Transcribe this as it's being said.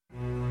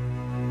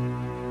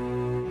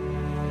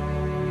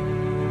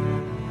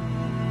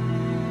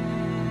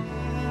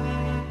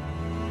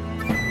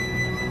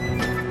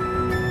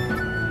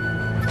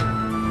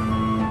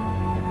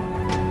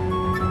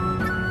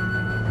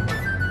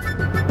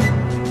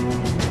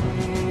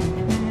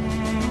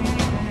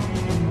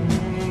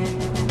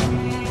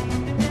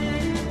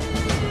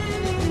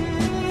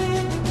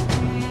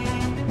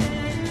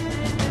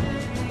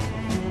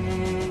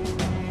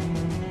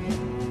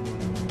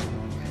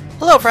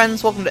Hello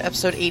friends, welcome to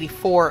episode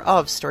 84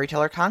 of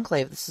Storyteller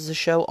Conclave. This is a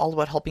show all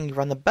about helping you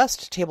run the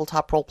best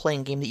tabletop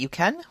role-playing game that you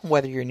can,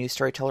 whether you're a new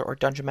storyteller or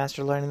dungeon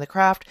master learning the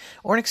craft,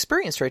 or an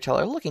experienced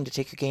storyteller looking to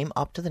take your game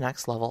up to the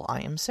next level.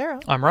 I am Sarah.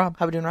 I'm Rob.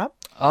 How we doing, Rob?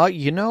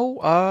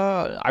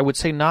 I would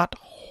say not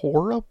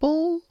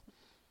horrible.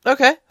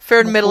 Okay, fair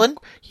and middling.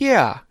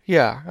 Yeah.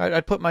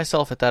 I'd put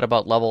myself at that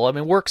about level. I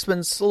mean, work's been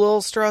a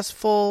little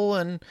stressful,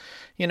 and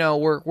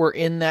we're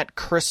in that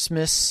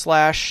Christmas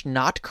 /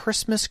 not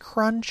Christmas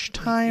crunch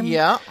time.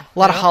 Yeah, a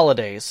lot of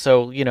holidays.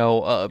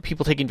 So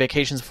people taking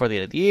vacations before the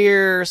end of the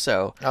year.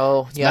 So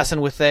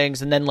messing with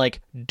things. And then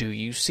do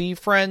you see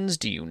friends?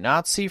 Do you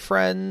not see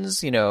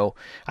friends? I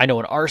know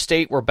in our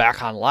state we're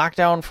back on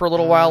lockdown for a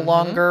little while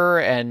longer,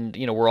 and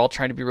we're all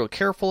trying to be real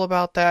careful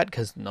about that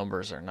because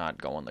numbers are not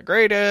going the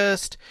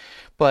greatest.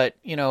 But,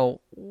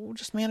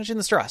 just managing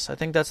the stress. I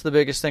think that's the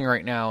biggest thing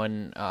right now.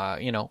 And,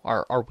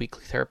 our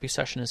weekly therapy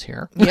session is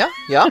here. Yeah.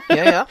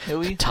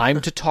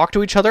 Time to talk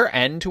to each other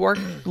and to our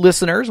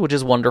listeners, which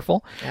is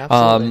wonderful.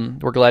 Absolutely.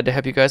 We're glad to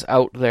have you guys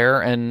out there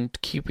and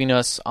keeping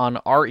us on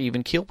our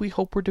even keel. We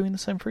hope we're doing the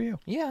same for you.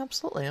 Yeah,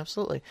 absolutely.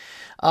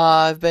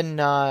 I've been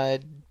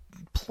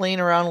playing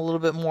around a little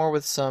bit more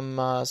with some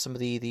of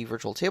the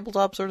virtual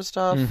tabletop sort of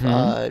stuff,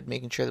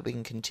 making sure that we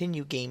can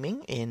continue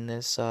gaming in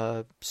this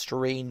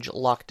strange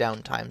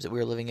lockdown times that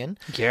we're living in.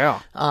 Yeah.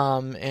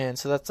 And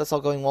so that's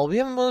all going well. We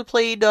haven't really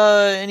played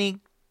any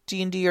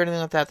D&D or anything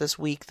like that this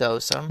week, though.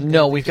 So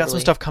no, we've got some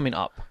stuff coming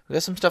up. We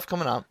got some stuff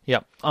coming up.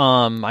 Yep.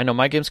 I know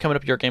my game's coming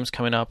up. Your game's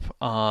coming up.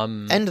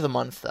 End of the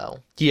month, though.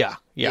 Yeah.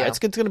 It's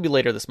going to be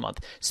later this month.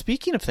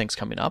 Speaking of things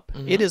coming up,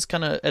 it is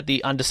going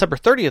to on December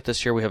 30th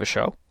this year we have a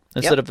show.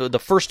 Instead of the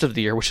first of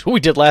the year, which we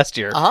did last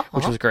year,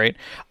 which was great,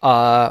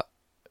 we're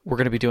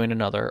going to be doing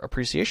another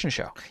appreciation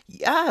show.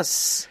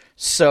 Yes.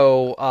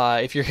 So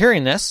if you're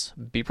hearing this,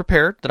 be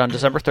prepared that on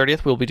December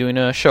 30th we'll be doing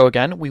a show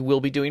again. We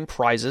will be doing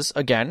prizes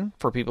again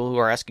for people who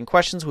are asking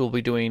questions. We'll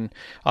be doing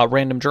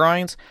random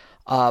drawings.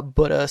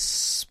 But a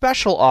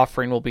special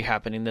offering will be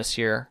happening this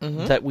year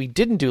that we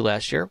didn't do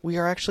last year. We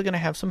are actually going to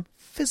have some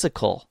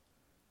physical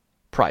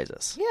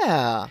prizes.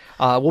 Yeah.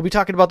 We'll be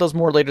talking about those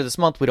more later this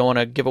month. We don't want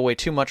to give away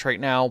too much right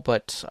now,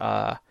 but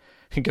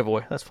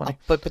giveaway. That's funny.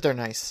 But they're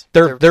nice.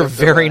 They're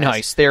very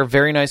nice. They're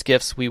very nice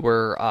gifts. We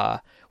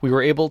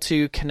were able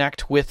to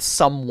connect with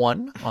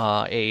someone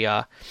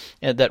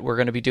that we're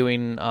going to be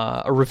doing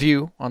a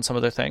review on some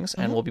of their things,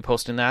 and we'll be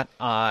posting that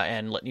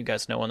and letting you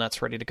guys know when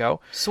that's ready to go.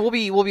 So we'll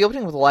be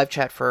opening with a live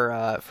chat for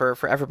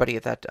everybody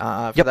at that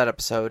that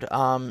episode.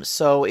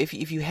 So if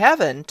you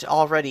haven't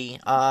already,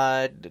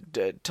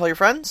 tell your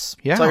friends,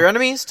 tell your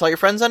enemies, tell your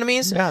friends'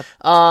 enemies. Yeah.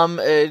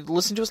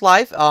 Listen to us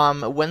live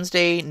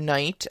Wednesday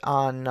night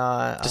on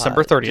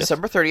December 30th.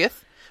 December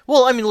 30th.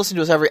 Well, I mean, listen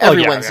to us every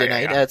Wednesday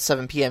night at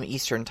 7 p.m.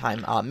 Eastern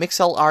Time.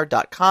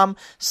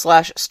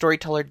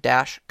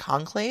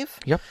 mixlr.com/storyteller-conclave.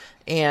 Yep.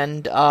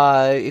 And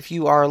if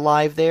you are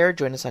live there,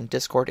 join us on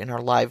Discord in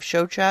our live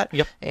show chat.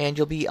 Yep. And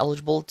you'll be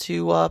eligible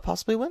to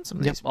possibly win some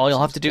of these. All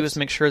you'll have to do is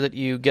make sure that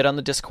you get on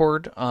the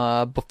Discord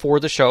before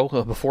the show,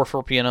 before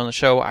 4 p.m. on the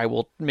show. I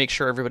will make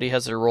sure everybody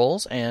has their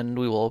roles, and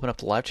we will open up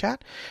the live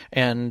chat.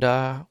 And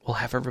we'll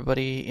have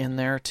everybody in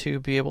there to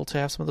be able to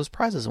have some of those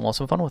prizes, and we'll have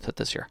some fun with it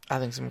this year. I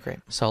think it's going to be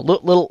great. So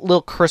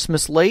little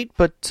Christmas late,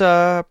 but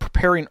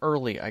preparing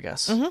early, I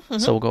guess. So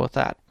we'll go with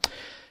that.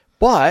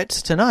 But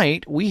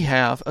tonight we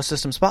have a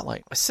system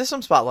spotlight. A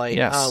system spotlight.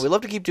 Yes. We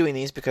love to keep doing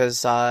these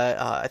because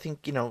I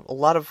think a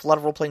lot of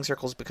role playing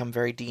circles become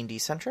very D&D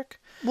centric.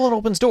 Well, it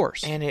opens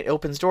doors, and it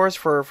opens doors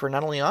for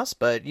not only us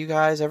but you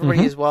guys,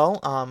 everybody as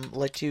well.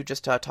 Like to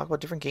just talk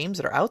about different games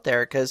that are out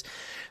there, because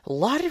a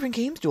lot of different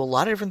games do a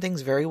lot of different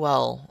things very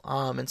well.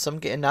 And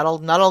not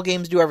all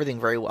games do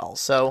everything very well.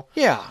 So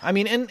yeah, I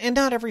mean, and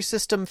not every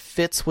system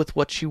fits with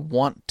what you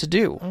want to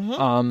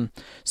do.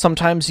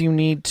 Sometimes you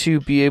need to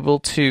be able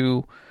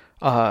to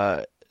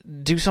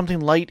do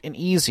something light and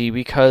easy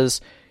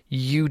because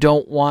you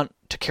don't want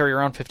to carry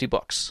around 50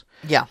 books.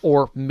 Yeah.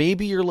 Or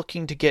maybe you're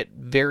looking to get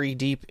very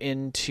deep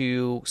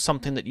into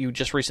something that you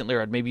just recently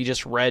read. Maybe you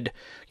just read,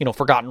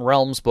 Forgotten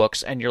Realms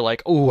books, and you're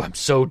like, oh, I'm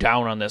so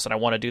down on this, and I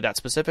want to do that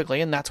specifically,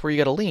 and that's where you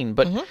got to lean.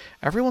 But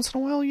every once in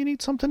a while, you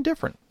need something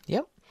different.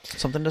 Yep.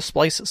 Something to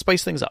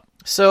spice things up.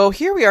 So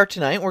here we are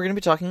tonight. We're going to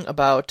be talking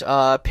about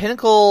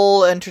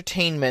Pinnacle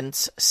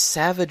Entertainment's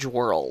Savage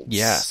Worlds.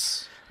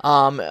 Yes.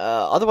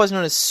 Otherwise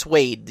known as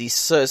SWADE, the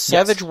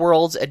Savage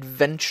Worlds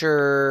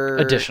Adventure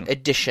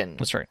Edition.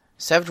 That's right.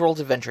 Savage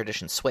Worlds Adventure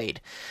Edition, SWADE.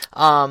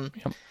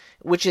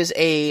 Which is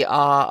a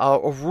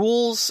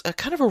rules,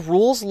 kind of a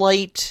rules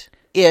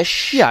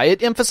light-ish. Yeah,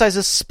 it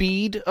emphasizes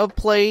speed of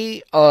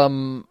play,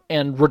 and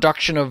and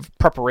reduction of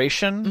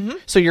preparation.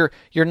 So you're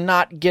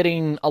not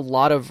getting a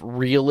lot of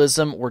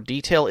realism or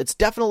detail. It's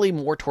definitely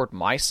more toward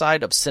my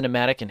side of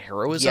cinematic and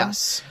heroism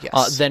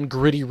than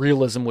gritty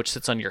realism, which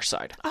sits on your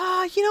side.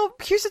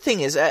 Here's the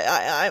thing: is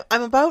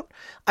I'm about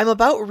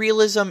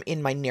realism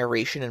in my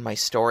narration and my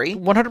story.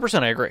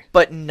 100%, I agree.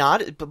 But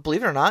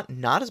believe it or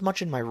not as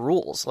much in my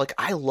rules. Like,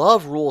 I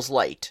love rules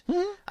light.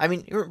 I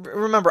mean,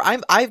 remember,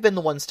 I've been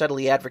the one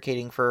steadily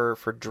advocating for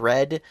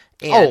Dread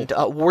and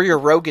Warrior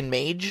Rogue and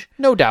Mage.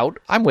 No doubt,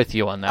 I'm with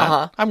you on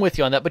that. I'm with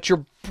you on that. But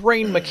your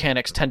brain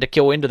mechanics tend to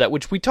go into that,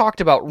 which we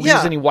talked about.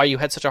 Reasoning why you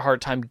had such a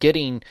hard time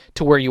getting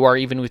to where you are,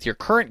 even with your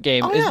current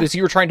game, is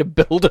you were trying to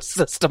build a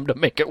system to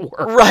make it work.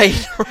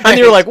 Right. And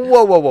you're like,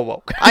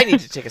 whoa. I need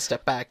to take a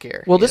step back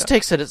here. Well, this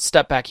takes it a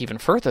step back even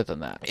further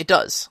than that. It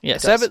does. Yeah,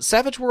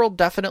 Savage World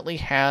definitely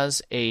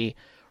has a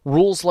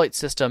rules light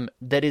system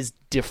that is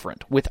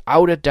different,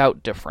 without a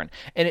doubt different.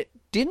 And it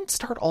didn't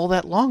start all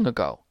that long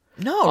ago.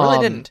 No, it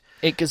really didn't.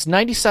 Because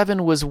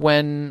 97 was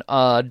when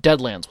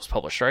Deadlands was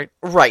published, right?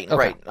 Right.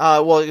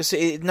 Well,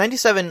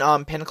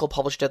 97, Pinnacle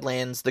published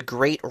Deadlands, The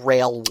Great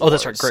Rail Wars. Oh,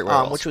 that's right, Great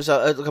Rail Wars. Which was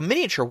a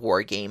miniature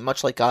war game,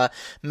 much like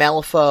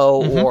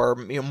Malifaux or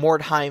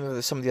Mordheim,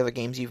 or some of the other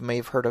games you may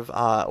have heard of,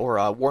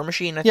 or War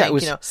Machine, I think. Yeah, it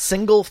was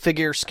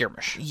single-figure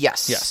skirmish.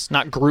 Yes.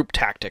 Not group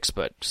tactics,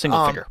 but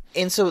single-figure.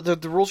 And so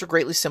the rules are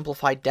greatly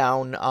simplified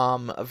down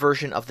a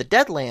version of the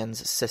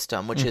Deadlands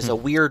system, which is a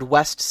Weird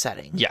West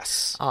setting.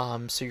 Yes.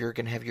 So you're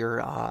going to have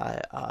your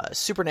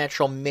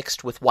supernatural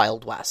mixed with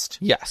Wild West.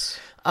 Yes.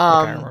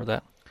 I remember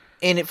that.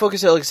 And it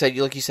focused,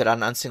 like you said,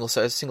 on single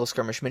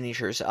skirmish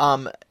miniatures.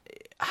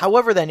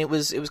 However, then it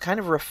was kind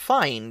of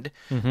refined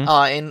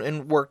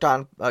and worked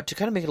on to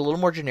kind of make it a little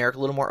more generic, a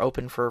little more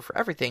open for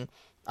everything.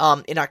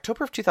 In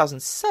October of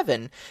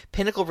 2007,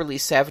 Pinnacle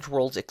released Savage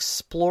Worlds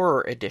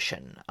Explorer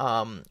Edition,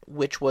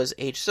 which was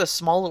just a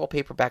small little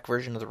paperback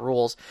version of the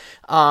rules.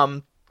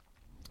 And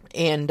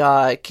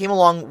came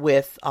along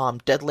with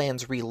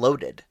Deadlands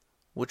Reloaded,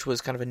 which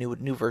was kind of a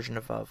new version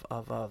of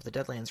the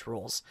Deadlands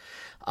rules,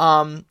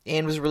 and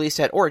was released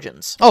at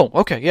Origins. Oh,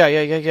 okay,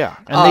 yeah.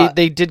 And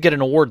they did get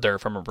an award there,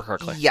 if I remember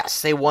correctly.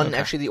 Yes, they won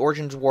actually the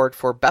Origins award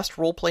for Best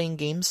Role Playing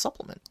Game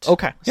Supplement.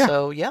 Okay, yeah.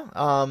 So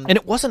and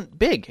it wasn't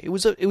big. It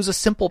was a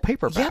simple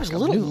paperback. Yeah, it was a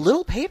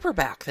little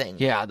paperback thing.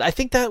 Yeah, I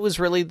think that was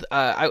really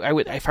I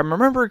would, if I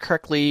remember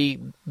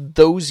correctly,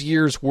 those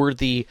years were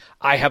the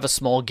I have a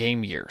small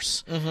game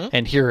years,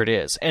 and here it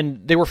is,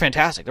 and they were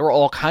fantastic. There were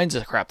all kinds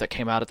of crap that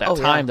came out at that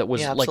time that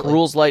was like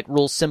rules light,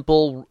 rules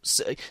simple,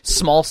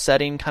 small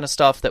setting kind of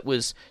stuff that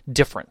was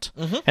different.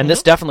 And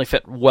this definitely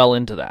fit well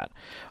into that.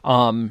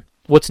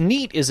 What's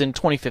neat is in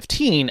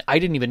 2015, I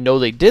didn't even know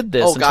they did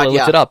this until I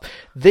looked it up.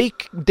 They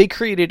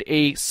created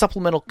a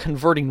supplemental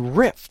converting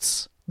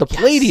Rifts, the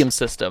Palladium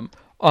system,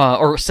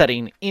 or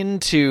setting,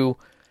 into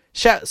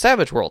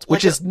Savage Worlds,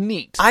 which is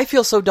neat. I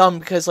feel so dumb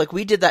because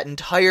we did that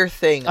entire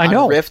thing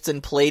on Rifts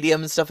and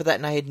Palladium and stuff like that,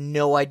 and I had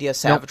no idea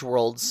Savage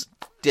Worlds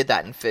did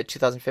that in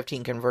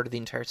 2015, converted the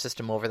entire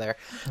system over there.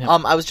 Yep.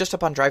 I was just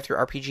up on DriveThru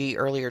RPG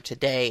earlier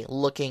today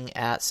looking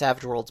at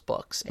Savage Worlds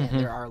books, and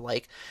there are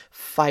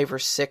 5 or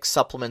 6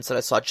 supplements that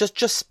I saw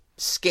just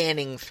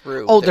scanning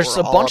through. Oh, there's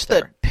a bunch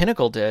that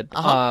Pinnacle did,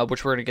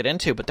 which we're going to get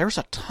into, but there's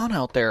a ton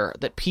out there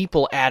that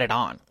people added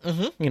on.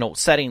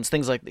 Settings,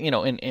 things like,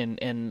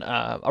 in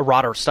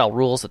errata style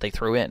rules that they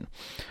threw in.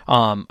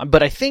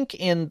 But I think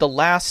in the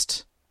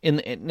last...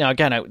 Now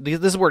again,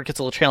 this is where it gets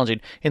a little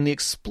challenging. In the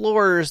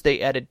Explorers, they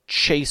added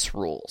chase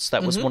rules.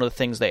 That was one of the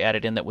things they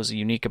added in that was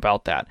unique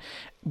about that.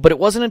 But it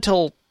wasn't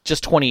until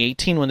just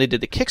 2018 when they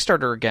did the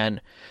Kickstarter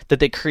again that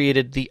they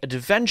created the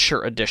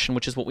Adventure Edition,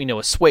 which is what we know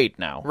as Suede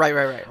now.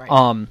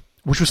 Right.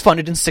 Which was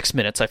funded in 6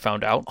 minutes, I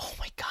found out. Oh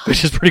my god.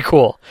 Which is pretty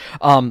cool.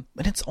 And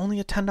it's only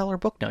a $10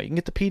 book now. You can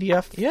get the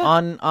PDF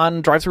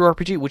on DriveThru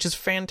RPG, which is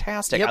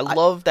fantastic. Yep, I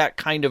love that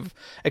kind of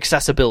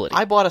accessibility.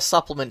 I bought a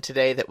supplement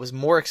today that was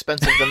more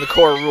expensive than the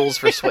core rules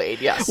for Suede,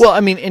 yes. Well,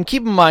 I mean, and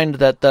keep in mind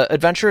that the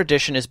Adventure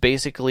Edition is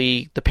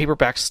basically the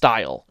paperback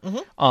style.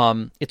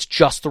 It's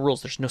just the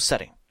rules. There's no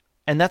setting.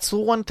 And that's the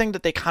one thing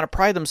that they kind of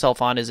pride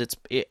themselves on is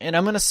and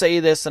I'm going to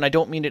say this, and I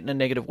don't mean it in a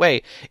negative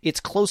way,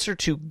 it's closer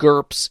to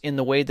GURPS in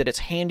the way that it's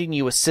handing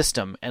you a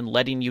system and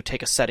letting you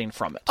take a setting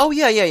from it. Oh,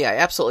 yeah,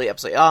 absolutely.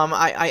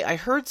 I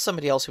heard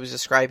somebody else who was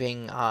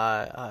describing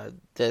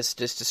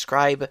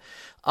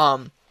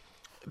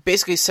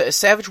basically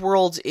Savage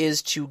Worlds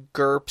is to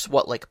GURPS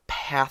what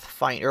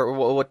Pathfinder,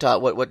 or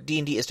what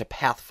D&D is to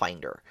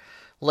Pathfinder.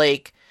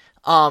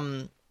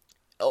 Over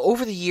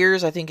the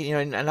years, I think,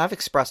 and I've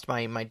expressed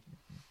my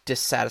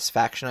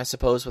dissatisfaction, I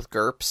suppose, with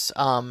GURPS.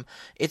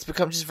 It's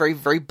become just very,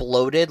 very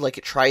bloated.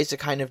 It tries to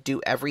kind of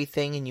do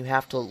everything, and you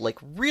have to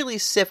really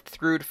sift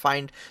through to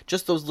find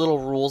just those little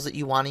rules that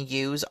you want to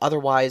use.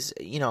 Otherwise,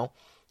 you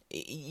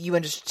end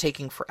up just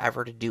taking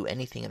forever to do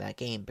anything in that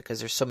game because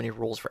there's so many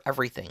rules for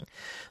everything.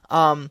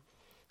 And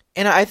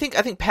I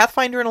think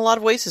Pathfinder in a lot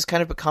of ways has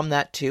kind of become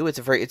that too. It's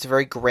a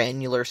very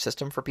granular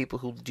system for people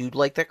who do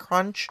like that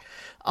crunch.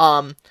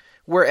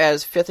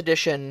 Whereas 5th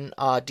edition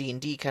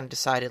D&D kind of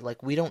decided,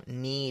 like, we don't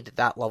need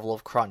that level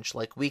of crunch.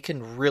 Like, we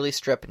can really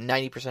strip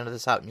 90% of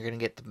this out and you're going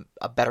to get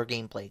a better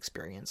gameplay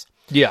experience.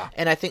 Yeah.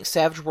 And I think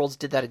Savage Worlds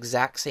did that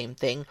exact same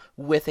thing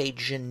with a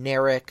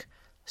generic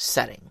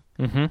setting.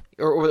 Mm-hmm.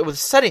 Or with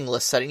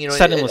setting-less setting.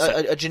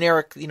 A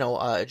generic,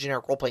 a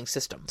generic role-playing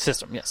system.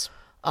 Yes.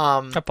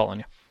 I'm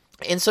following you.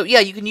 And so, yeah,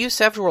 you can use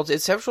Savage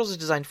Worlds. Savage Worlds is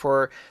designed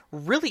for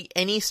really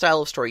any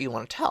style of story you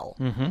want to tell.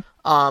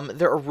 Mm-hmm.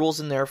 There are rules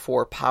in there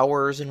for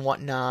powers and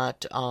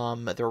whatnot.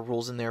 There are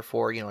rules in there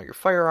for, your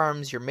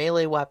firearms, your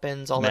melee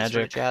weapons, all that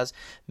sort of jazz.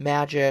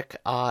 Magic,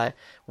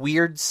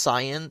 weird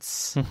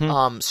science,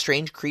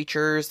 strange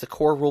creatures. The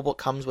core rulebook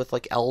comes with,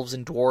 like, elves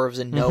and dwarves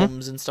and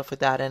gnomes and stuff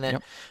like that in it.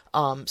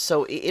 Yep.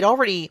 So it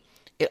already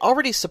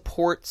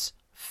supports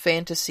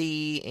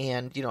fantasy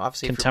and,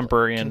 obviously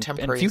contemporary and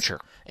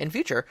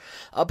future.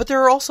 But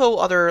there are also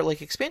other,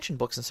 like, expansion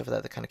books and stuff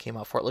like that kind of came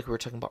out for it. Like we were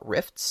talking about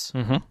Rifts,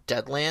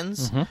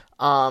 Deadlands.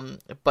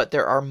 But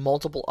there are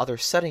multiple other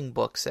setting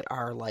books that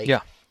are like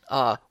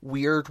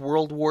weird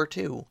World War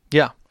II.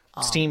 Yeah.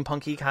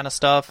 Steampunky kind of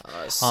stuff.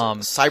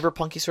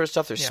 Cyberpunky sort of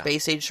stuff. There's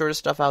space age sort of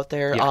stuff out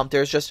there. Yeah.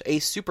 There's just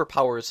a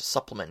superpowers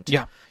supplement.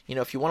 Yeah.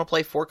 If you want to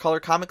play 4-color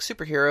comic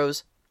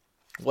superheroes,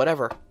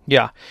 whatever.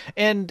 Yeah.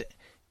 And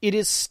it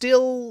is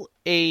still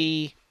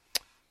a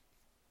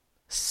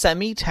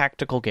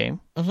semi-tactical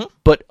game,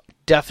 but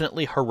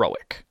definitely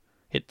heroic.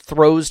 It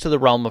throws to the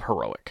realm of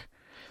heroic,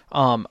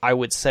 I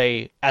would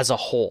say, as a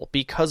whole,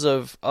 because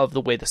of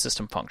the way the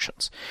system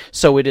functions.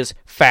 So it is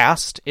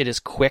fast, it is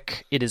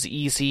quick, it is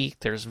easy.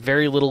 There's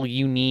very little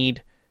you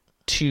need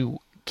to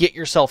get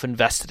yourself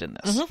invested in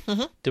this.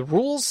 The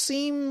rules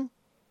seem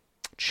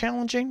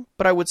challenging,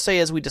 but I would say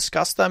as we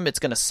discuss them, it's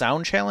going to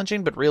sound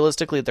challenging, but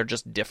realistically, they're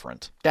just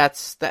different.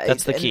 That's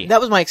the key.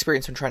 That was my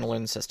experience when trying to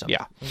learn the system.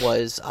 Yeah.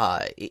 Was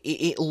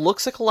it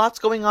looks like a lot's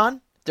going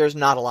on. There's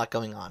not a lot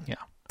going on. Yeah.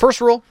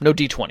 First rule, no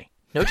D20.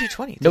 No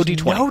D20. No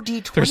D20. No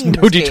D20. There's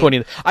no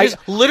D20. There's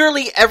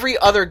literally every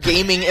other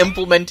gaming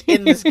implement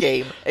in this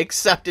game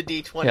except a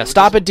D20. Yeah,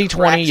 stop at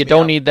D20. You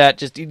don't need that.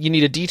 Just you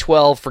need a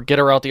D12 for get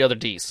her out the other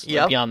Ds.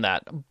 Yep. Beyond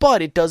that,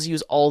 but it does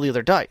use all the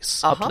other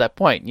dice up to that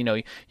point.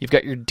 You've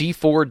got your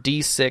D4,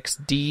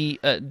 D6,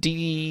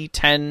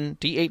 D10,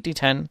 D8,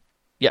 D10,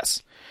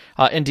 yes,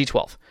 and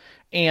D12,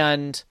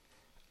 and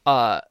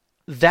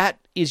that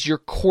is your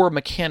core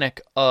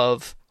mechanic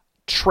of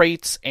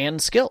traits and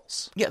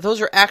skills. Yeah,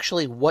 those are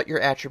actually what your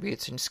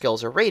attributes and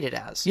skills are rated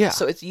as. Yeah.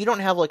 So you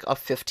don't have like a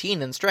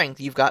 15 in strength,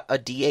 you've got a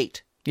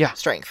D8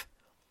 strength.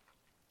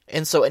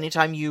 And so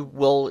anytime you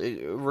will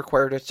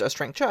require a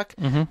strength check,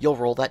 you'll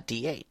roll that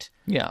D8.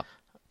 Yeah.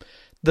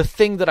 The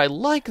thing that I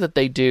like that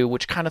they do,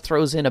 which kind of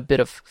throws in a bit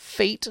of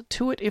fate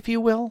to it, if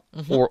you will,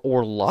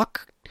 or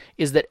luck,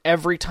 is that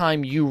every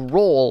time you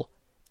roll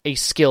a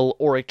skill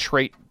or a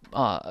trait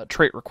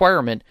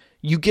requirement,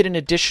 you get an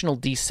additional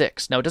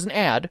D6. Now, it doesn't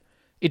add.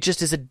 It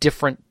just is a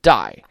different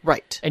die.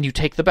 Right. And you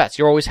take the bets.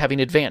 You're always having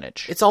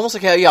advantage. It's almost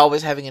like you're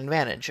always having an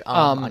advantage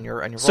on your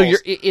rolls. So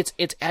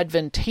it's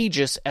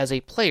advantageous as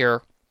a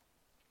player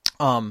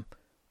to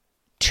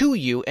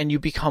you, and you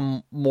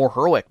become more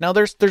heroic. Now,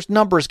 there's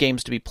numbers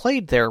games to be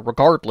played there,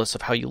 regardless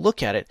of how you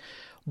look at it,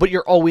 but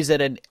you're always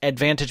at an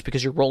advantage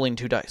because you're rolling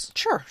 2 dice.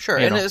 Sure.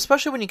 And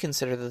especially when you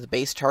consider that the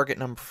base target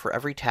number for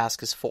every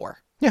task is 4.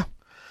 Yeah.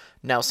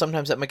 Now,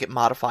 sometimes that might get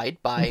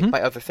modified by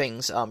other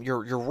things.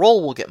 Your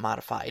roll will get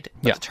modified,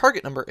 but the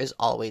target number is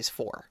always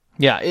 4.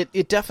 Yeah,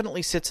 it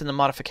definitely sits in the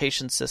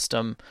modification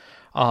system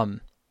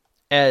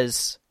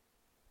as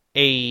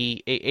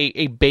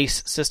a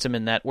base system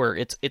in that where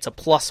it's a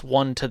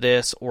 +1 to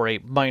this or a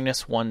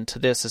 -1 to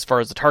this as far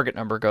as the target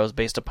number goes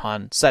based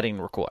upon setting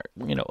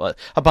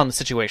upon the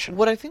situation.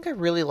 What I think I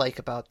really like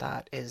about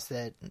that is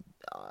that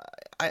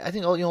I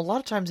think a lot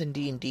of times in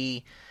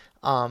D&D,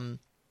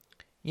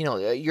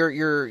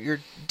 your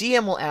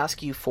DM will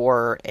ask you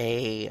for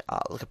a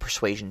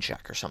persuasion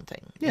check or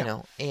something,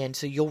 and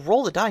so you'll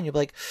roll the die and you'll be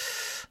like,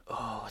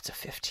 oh, it's a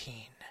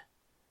 15.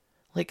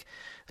 Like,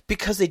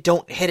 because they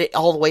don't hit it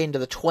all the way into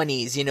the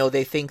 20s,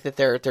 they think that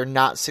they're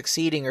not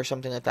succeeding or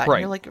something like that. Right.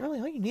 And you're like, really,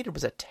 all you needed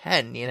was a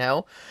 10,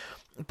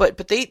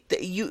 But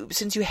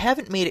since you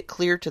haven't made it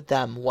clear to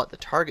them what the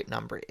target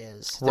number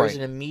is, there's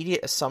an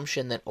immediate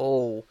assumption that,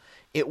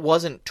 it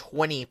wasn't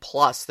 20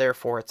 plus,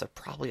 therefore it's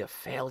probably a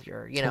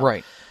failure,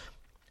 Right.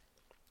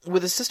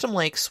 With a system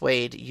like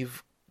Suede,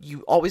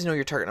 you always know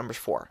your target number's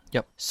 4.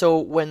 Yep. So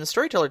when the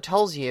storyteller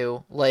tells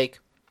you, like,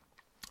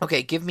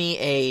 okay, give me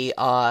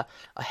a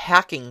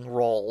hacking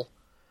roll,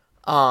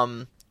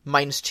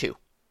 -2.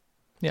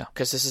 Yeah.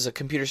 Because this is a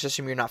computer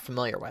system you're not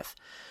familiar with.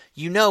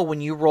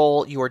 When you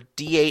roll your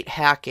D8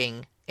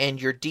 hacking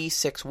and your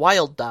D6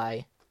 wild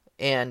die,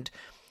 and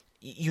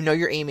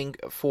you're aiming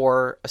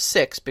for a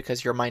 6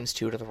 because you're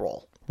 -2 to the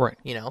roll. Right.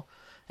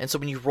 And so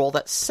when you roll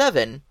that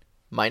 7,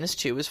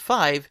 -2 is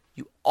 5,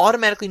 you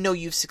automatically know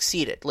you've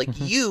succeeded. Like,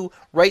 you,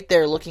 right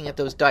there looking at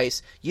those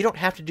dice, you don't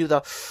have to do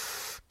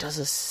does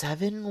a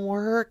 7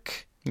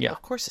 work? Yeah.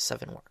 Of course a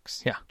 7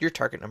 works. Yeah. Your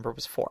target number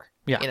was 4.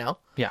 Yeah. You know?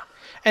 Yeah.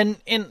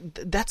 And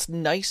that's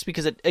nice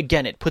because,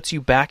 it puts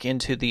you back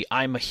into the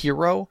I'm a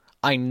hero.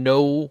 I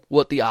know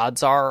what the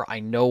odds are. I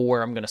know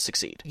where I'm going to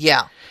succeed.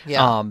 Yeah.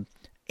 Yeah.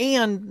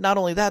 And not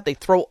only that, they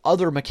throw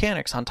other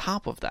mechanics on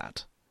top of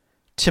that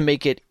to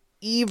make it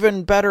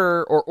even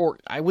better, or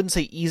I wouldn't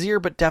say easier,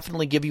 but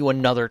definitely give you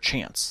another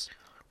chance.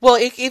 Well,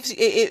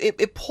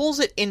 it pulls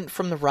it in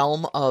from the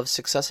realm of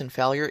success and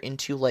failure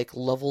into like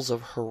levels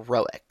of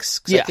heroics.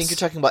 Because I think you're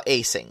talking about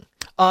acing.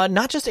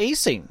 Not just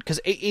acing,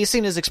 because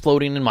acing is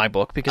exploding in my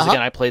book, because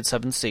again, I played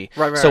 7th Sea.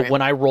 Right.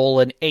 When I roll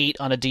an 8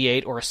 on a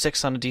D8, or a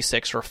 6 on a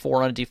D6, or a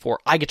 4 on a D4,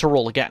 I get to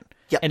roll again.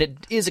 Yep. And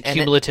it is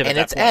accumulative and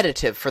it's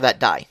additive for that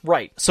die.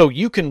 Right. So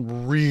you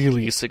can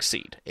really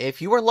succeed.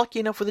 If you are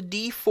lucky enough with a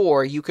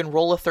D4, you can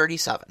roll a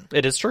 37.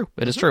 It is true.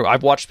 It is true.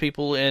 I've watched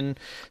people in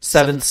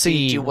 7th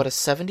Sea do what, a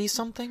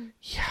 70-something?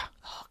 Yeah.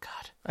 Oh,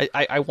 God.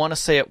 I want to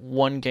say at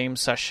one game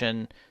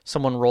session,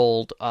 someone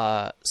rolled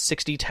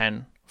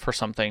 60-10 for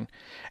something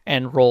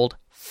and rolled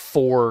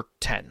 4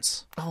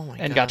 10s. Oh, my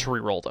God. And got to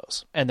re-roll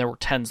those. And there were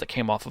 10s that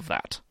came off of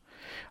that.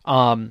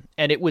 And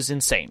it was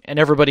insane. And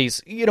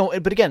everybody's,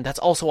 but again, that's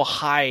also a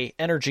high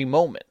energy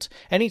moment.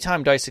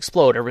 Anytime dice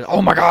explode, everybody's,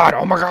 oh my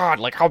God,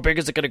 like how big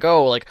is it going to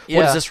go? Like,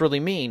 what does this really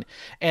mean?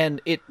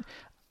 And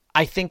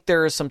I think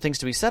there are some things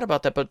to be said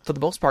about that, but for the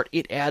most part,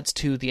 it adds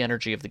to the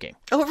energy of the game.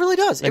 Oh, it really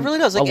does. It really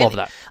does. I love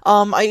that.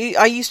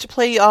 I used to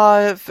play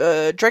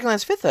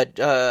Dragonlance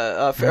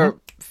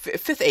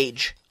 5th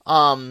Age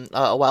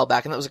a while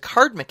back, and that was a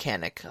card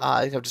mechanic.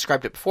 I think I've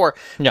described it before,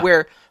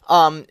 where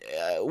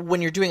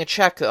when you're doing a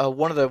check,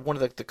 one of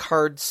the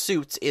card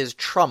suits is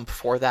trump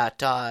for that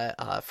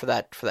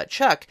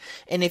check,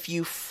 and if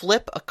you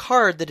flip a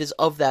card that is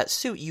of that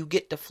suit, you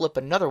get to flip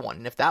another one.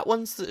 And if that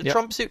one's the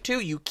trump suit too,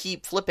 you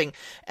keep flipping.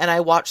 And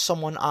I watched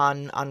someone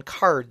on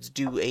cards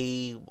do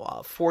a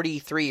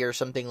 43 or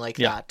something like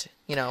that.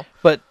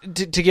 But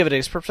to give it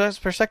a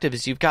perspective,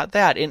 is you've got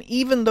that, and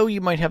even though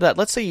you might have that,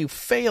 let's say you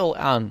fail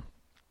on.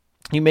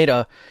 You make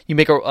a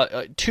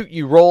 2,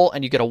 you roll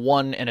and you get a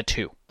 1 and a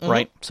 2,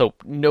 right? So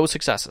no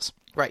successes.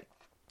 Right.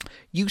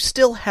 You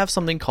still have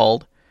something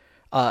called,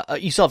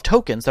 you still have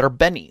tokens that are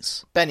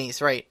bennies.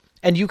 Bennies, right.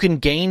 And you can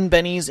gain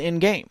bennies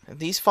in-game.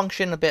 These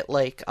function a bit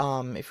like,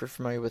 if you're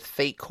familiar with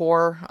Fate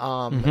Core,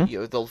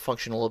 they'll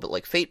function a little bit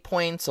like Fate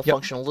Points. They'll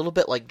function a little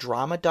bit like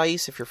Drama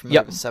Dice, if you're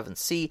familiar with 7th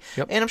Sea.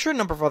 And I'm sure a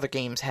number of other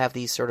games have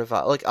these sort of,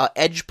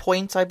 Edge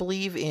Points, I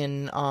believe,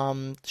 in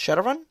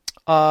Shadowrun?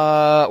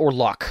 Or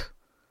Luck.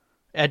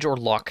 Edge or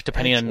Luck,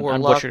 depending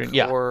on what you're doing.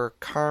 Yeah. Or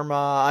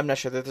Karma. I'm not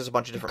sure. There's a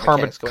bunch of different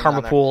mechanics going on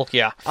there. Karma Pool,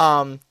 yeah.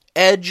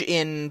 Edge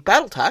in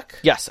BattleTech.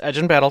 Yes, Edge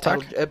in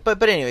BattleTech.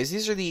 But anyways,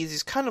 these are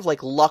these kind of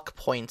like luck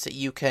points that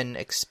you can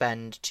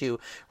expend to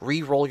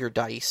re-roll your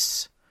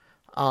dice,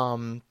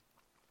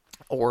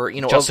 or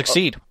just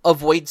succeed,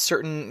 avoid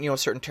certain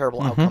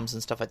terrible outcomes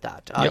and stuff like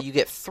that. You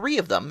get 3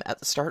 of them at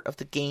the start of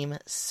the game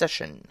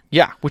session.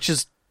 Yeah, which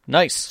is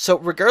nice. So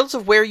regardless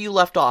of where you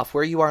left off,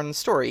 where you are in the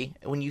story,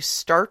 when you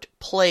start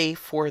play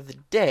for the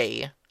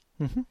day,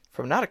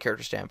 from not a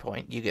character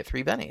standpoint, you get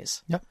 3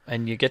 bennies. Yep,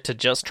 and you get to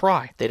just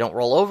try. They don't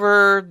roll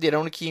over, they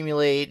don't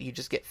accumulate, you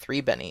just get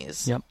 3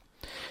 bennies. Yep.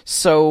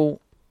 So,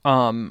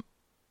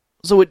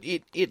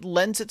 it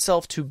lends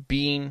itself to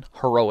being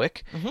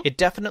heroic. It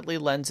definitely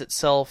lends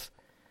itself,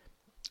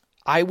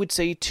 I would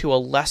say, to a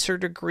lesser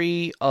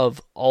degree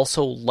of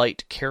also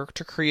light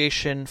character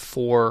creation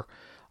for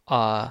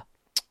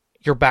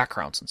your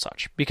backgrounds and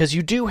such, because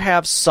you do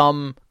have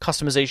some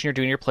customization you're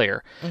doing your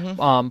player,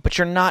 but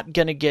you're not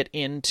going to get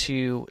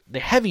into the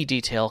heavy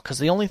detail, because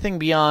the only thing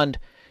beyond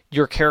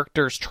your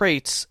character's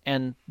traits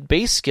and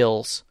base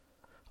skills,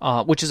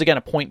 which is again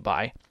a point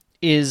buy,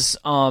 is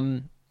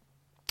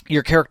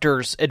your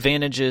character's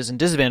advantages and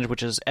disadvantages,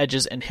 which is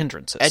edges and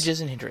hindrances.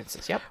 Edges and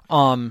hindrances, yep.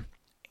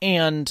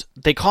 And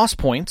they cost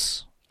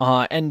points,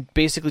 and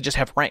basically just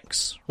have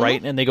ranks,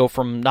 right? And they go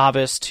from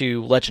novice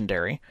to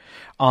legendary.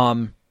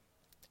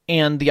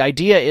 And the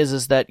idea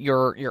is that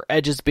your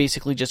edges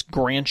basically just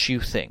grant you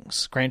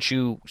things, grant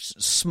you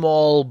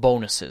small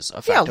bonuses,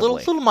 effectively.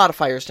 Yeah, little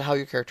modifiers to how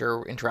your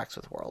character interacts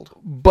with the world.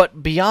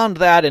 But beyond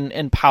that,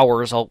 and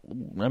powers,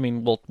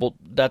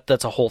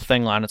 that's a whole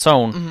thing on its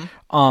own.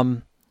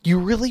 You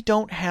really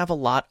don't have a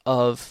lot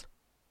of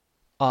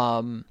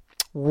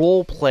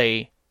role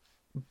play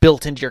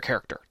built into your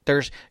character.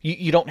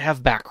 You don't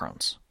have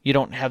backgrounds. You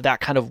don't have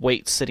that kind of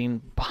weight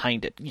sitting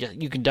behind it.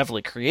 You can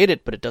definitely create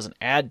it, but it doesn't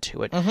add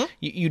to it.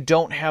 You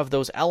don't have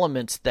those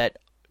elements that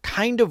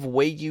kind of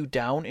weigh you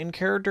down in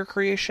character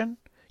creation.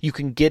 You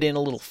can get in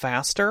a little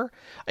faster,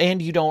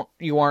 and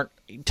you aren't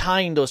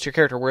tying those to your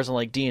character. Whereas in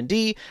like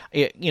D&D,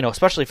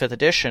 especially 5th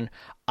edition,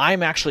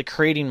 I'm actually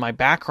creating my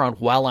background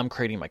while I'm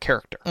creating my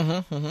character.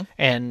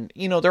 And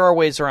there are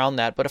ways around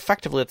that, but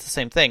effectively it's the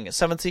same thing.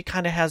 7th Sea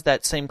kind of has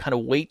that same kind of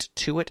weight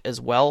to it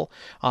as well,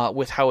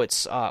 with how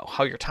it's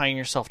how you're tying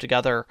yourself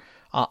together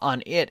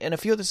on it, and a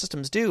few other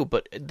systems do,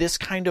 but this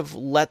kind of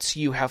lets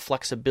you have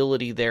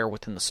flexibility there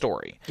within the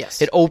story.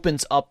 Yes, it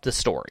opens up the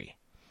story,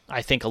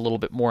 I think, a little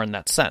bit more in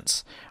that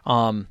sense.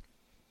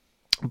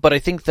 But I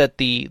think that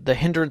the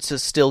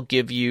hindrances still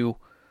give you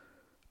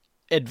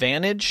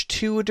advantage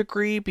to a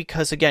degree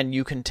because, again,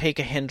 you can take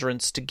a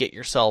hindrance to get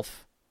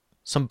yourself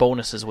some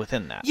bonuses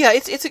within that. Yeah,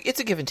 it's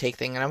a give and take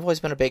thing, and I've always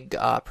been a big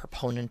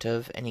proponent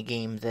of any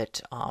game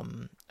that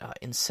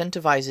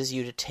incentivizes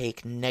you to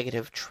take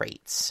negative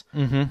traits.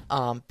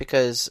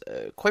 Because,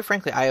 quite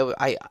frankly,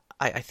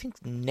 I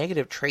think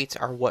negative traits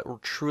are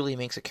what truly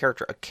makes a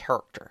character a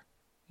character.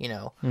 You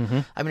know,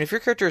 I mean, if your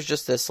character is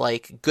just this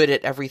like good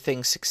at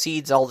everything,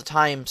 succeeds all the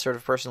time sort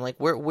of person, like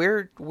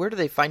where do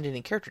they find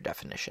any character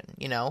definition?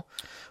 You know,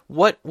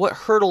 what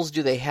hurdles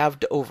do they have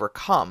to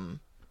overcome?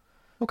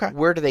 Okay,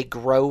 where do they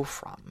grow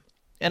from?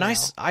 And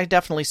I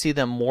definitely see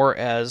them more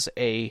as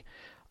a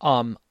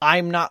I'm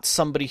not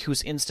somebody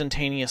who's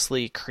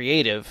instantaneously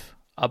creative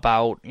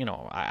about, you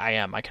know,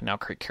 I can now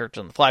create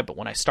characters on the fly, but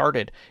when I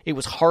started, it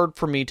was hard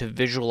for me to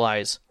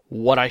visualize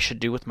what I should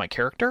do with my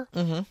character.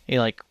 You know,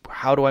 like,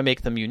 how do I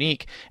make them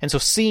unique? And so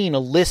seeing a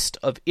list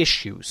of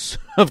issues,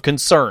 of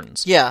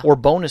concerns, or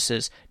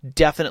bonuses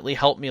definitely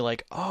helped me,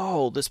 like,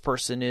 oh, this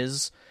person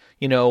is,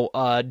 you know,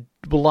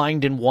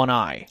 blind in one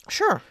eye.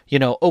 Sure. You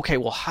know, okay,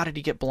 well, how did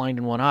he get blind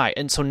in one eye?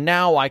 And so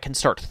now I can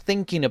start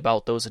thinking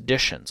about those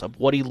additions of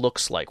what he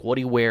looks like, what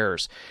he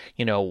wears,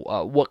 you know,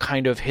 what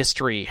kind of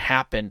history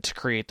happened to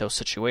create those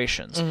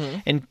situations,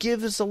 and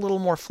gives a little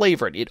more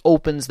flavor. It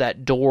opens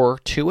that door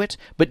to it,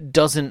 but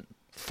doesn't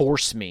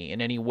force me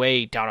in any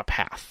way down a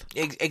path.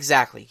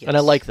 Exactly. Yes. And I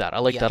like that. I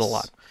like that a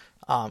lot.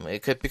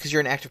 Because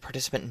you're an active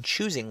participant in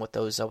choosing what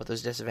those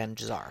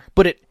disadvantages are.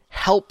 But it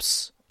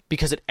helps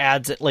because it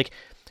adds it, like,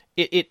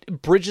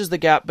 it bridges the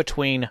gap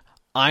between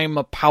I'm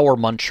a power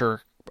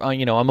muncher,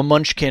 you know, I'm a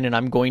munchkin and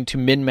I'm going to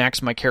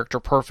min-max my character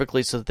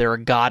perfectly so that they're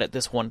a god at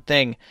this one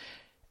thing.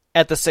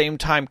 At the same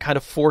time, kind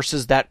of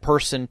forces that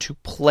person to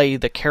play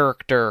the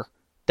character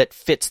that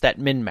fits that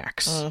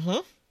min-max.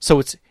 So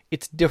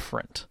it's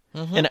different.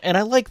 And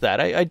I like that.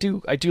 I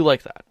do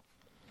like that.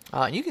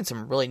 You get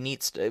some really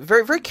neat,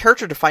 very very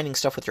character defining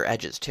stuff with your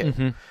edges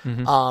too.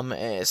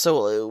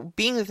 So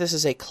being that this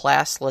is a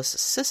classless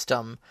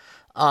system,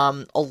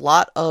 a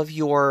lot of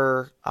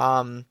your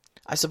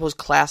I suppose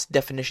class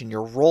definition,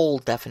 your role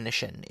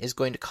definition, is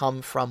going to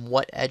come from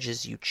what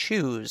edges you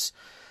choose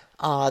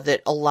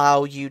that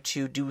allow you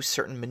to do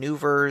certain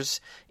maneuvers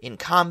in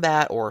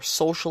combat or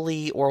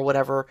socially or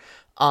whatever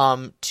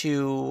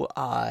to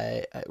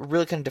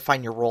really kind of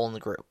define your role in the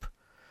group.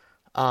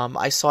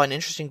 I saw an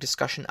interesting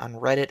discussion on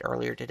Reddit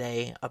earlier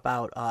today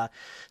about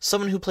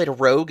someone who played a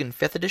rogue in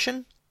 5th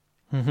edition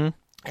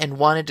and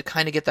wanted to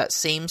kind of get that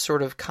same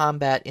sort of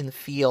combat in the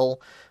feel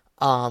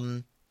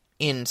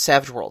in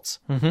Savage Worlds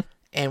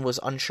and was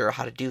unsure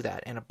how to do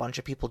that. And a bunch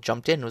of people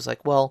jumped in and was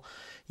like, well,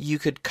 you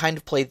could kind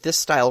of play this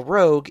style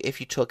rogue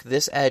if you took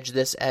this edge,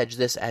 this edge,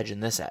 this edge,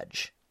 and this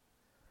edge.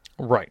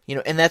 Right. You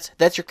know, and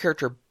that's your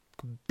character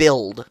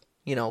build.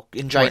 You know,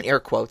 in giant air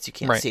quotes, you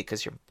can't see it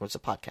because it's a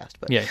podcast.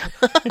 But yeah,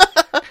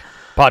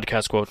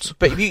 podcast quotes.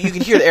 But you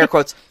can hear the air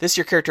quotes. This is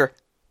your character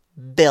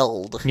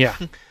build. Yeah,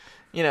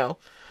 you know,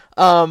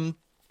 and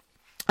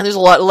there's a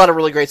lot of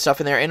really great stuff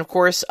in there. And of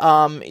course,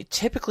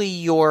 typically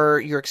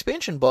your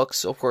expansion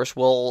books, of course,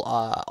 will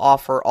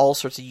offer all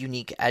sorts of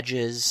unique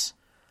edges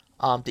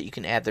that you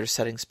can add that are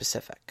setting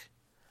specific.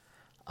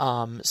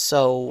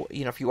 So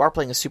you know, if you are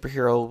playing a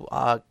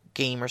superhero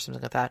game or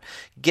something like that,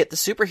 get the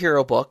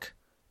superhero book.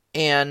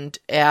 And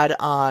add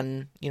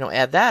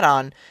that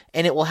on,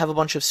 and it will have a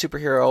bunch of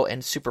superhero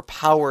and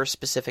superpower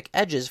specific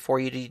edges for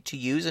you to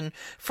use, and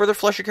further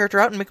flesh your character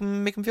out and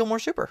make them feel more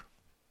super.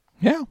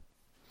 Yeah.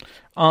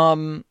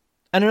 And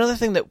another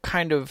thing that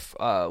kind of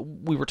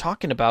we were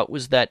talking about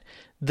was that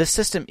the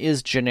system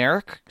is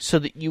generic, so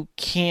that you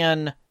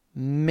can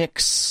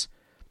mix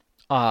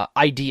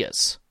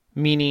ideas,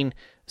 meaning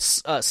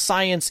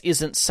science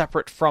isn't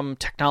separate from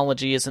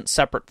technology, isn't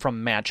separate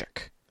from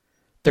magic.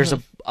 There's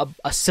a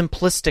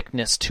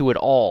simplisticness to it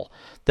all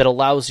that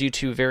allows you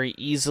to very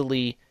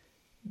easily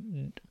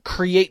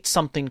create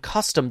something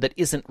custom that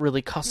isn't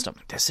really custom.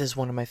 This is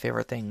one of my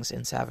favorite things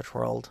in Savage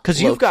World.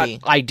 Because you've got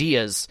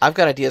ideas. I've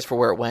got ideas for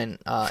where it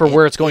went.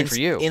 Where it's going for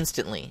you.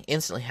 Instantly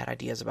had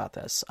ideas about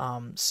this.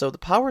 So the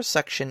power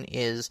section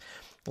is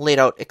laid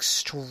out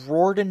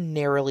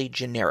extraordinarily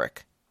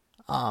generic.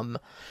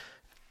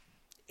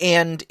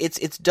 And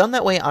it's done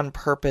that way on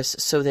purpose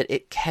so that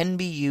it can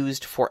be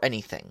used for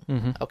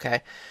anything.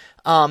 Okay.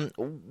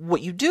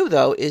 What you do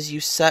though is you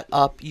set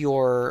up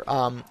your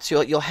so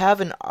you'll have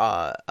an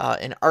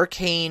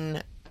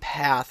arcane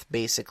path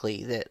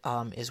basically that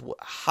is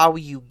how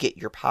you get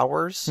your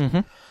powers.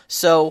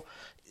 So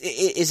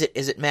is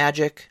it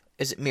magic?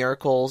 Is it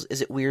miracles?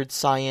 Is it weird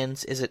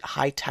science? Is it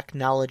high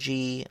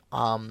technology?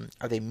 Are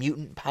they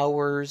mutant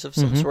powers of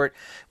some sort?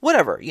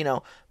 Whatever, you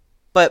know.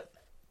 But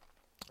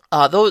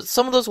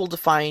some of those will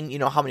define, you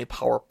know, how many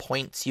power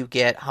points you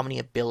get, how many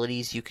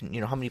abilities you can, you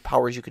know, how many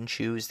powers you can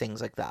choose,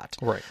 things like that.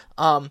 Right.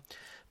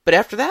 But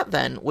after that,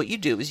 then what you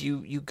do is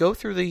you go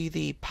through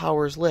the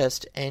powers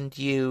list and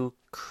you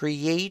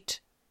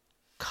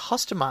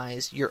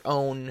customize your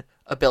own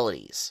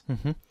abilities.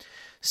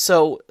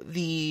 So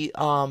the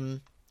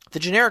The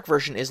generic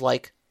version is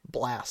like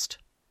blast.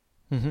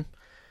 Mm-hmm.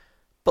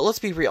 But let's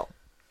be real,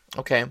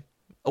 okay?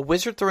 A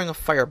wizard throwing a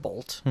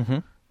firebolt, mm-hmm.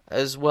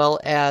 as well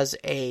as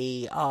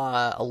a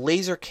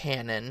laser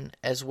cannon,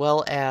 as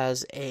well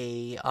as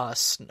a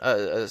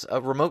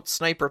remote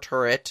sniper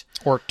turret,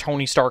 or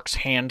Tony Stark's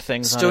hand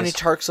things. Tony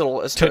Stark's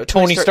little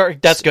Tony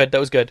Stark. That's good. That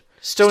was good.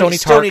 Tony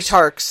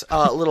Stark's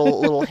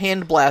little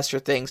hand blaster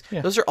things.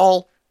 Yeah. Those are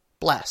all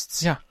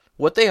blasts. Yeah.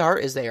 What they are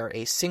is they are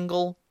a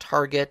single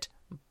target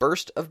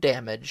burst of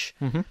damage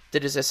mm-hmm.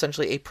 that is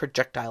essentially a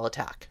projectile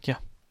attack. Yeah.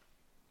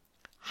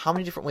 How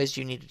many different ways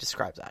do you need to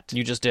describe that?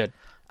 You just did.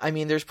 I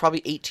mean, there's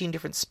probably 18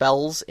 different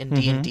spells in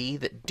mm-hmm. D&D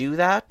that do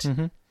that.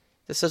 Mm-hmm.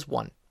 This is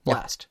one.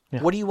 Blast. Yeah.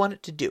 Yeah. What do you want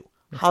it to do?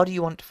 How do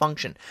you want it to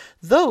function?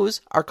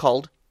 Those are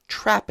called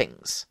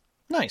trappings.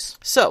 Nice.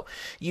 So,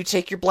 you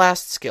take your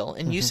blast skill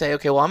and mm-hmm. you say,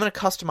 okay, well, I'm going to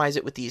customize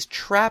it with these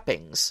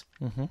trappings.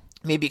 Mm-hmm.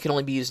 Maybe it can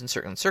only be used in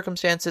certain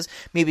circumstances.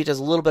 Maybe it does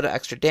a little bit of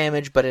extra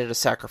damage, but at a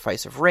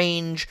sacrifice of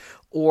range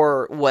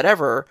or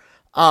whatever.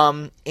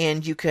 And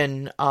you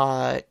can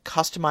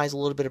customize a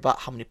little bit about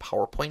how many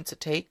power points it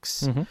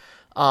takes, mm-hmm.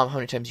 How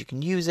many times you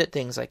can use it,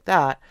 things like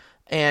that,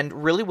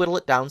 and really whittle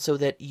it down so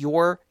that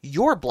your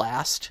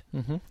blast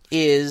mm-hmm.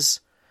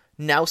 is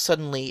now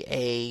suddenly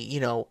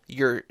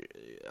your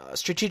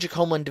Strategic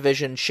Homeland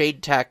Division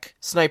Shade Tech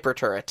sniper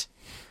turret,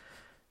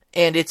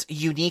 and it's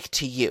unique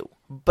to you.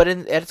 But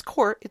at its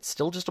core, it's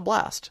still just a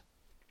blast,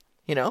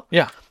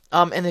 Yeah.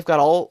 And they've got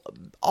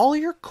all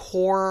your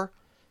core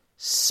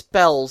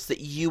spells that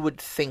you would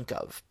think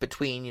of,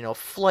 between,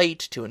 flight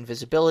to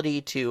invisibility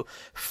to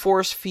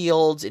force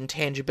fields,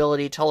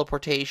 intangibility,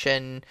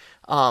 teleportation,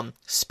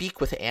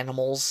 speak with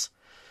animals,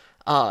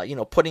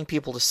 putting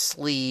people to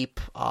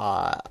sleep,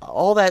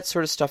 all that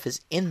sort of stuff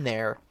is in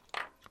there,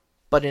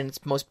 but in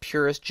its most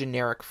purest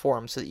generic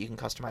form so that you can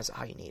customize it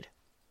how you need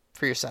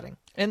for your setting.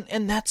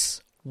 And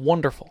that's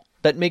wonderful.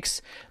 That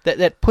makes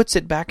that puts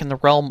it back in the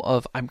realm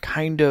of I'm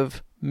kind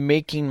of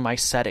making my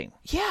setting.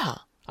 Yeah.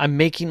 I'm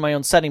making my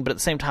own setting, but at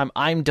the same time,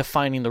 I'm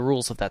defining the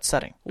rules of that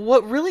setting.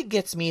 What really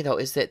gets me, though,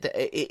 is that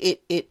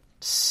it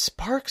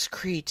sparks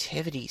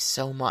creativity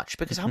so much.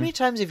 Because mm-hmm. how many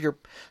times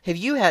have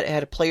you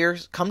had a player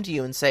come to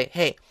you and say,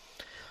 hey,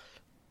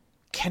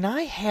 can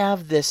I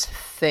have this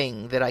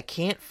thing that I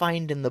can't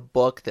find in the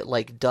book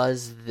that,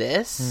 does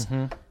this?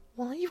 Mm-hmm.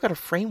 Well, you've got a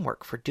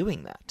framework for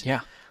doing that.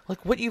 Yeah.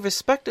 What you've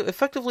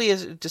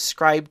effectively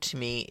described to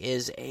me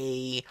is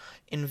a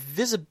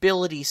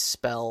invisibility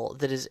spell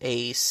that is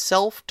a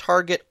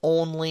self-target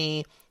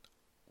only,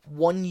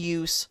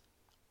 one-use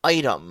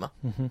item.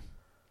 Mm-hmm.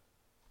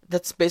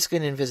 That's basically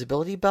an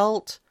invisibility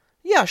belt.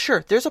 Yeah,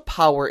 sure. There's a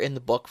power in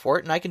the book for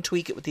it, and I can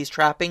tweak it with these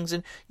trappings,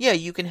 and yeah,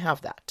 you can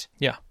have that.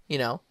 Yeah.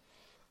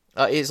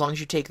 As long as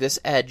you take this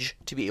edge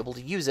to be able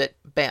to use it,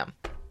 bam.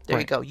 There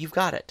you go. You've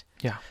got it.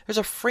 Yeah. There's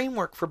a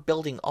framework for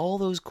building all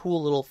those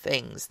cool little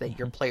things that mm-hmm.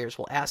 your players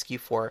will ask you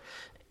for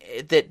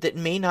that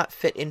may not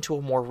fit into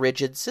a more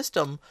rigid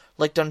system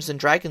like Dungeons &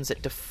 Dragons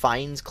that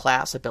defines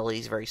class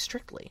abilities very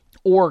strictly.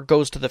 Or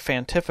goes to the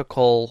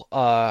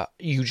fantifical,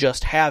 you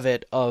just have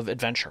it of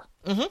adventure.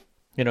 Mm-hmm.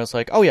 It's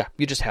like, oh yeah,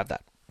 you just have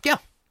that. Yeah.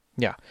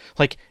 Yeah.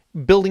 Like,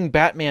 building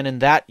Batman in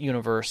that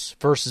universe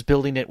versus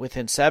building it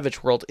within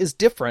Savage World is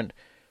different,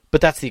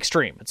 but that's the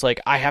extreme. It's like,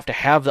 I have to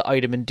have the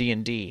item in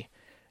D&D.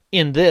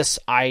 In this,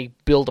 I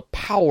build a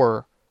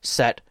power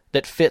set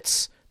that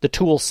fits the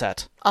tool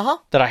set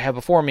that I have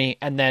before me,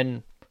 and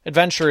then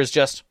adventure is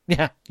just,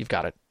 yeah, you've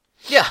got it.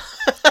 Yeah.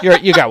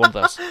 You got one of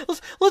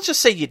those. Let's just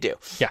say you do.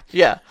 Yeah.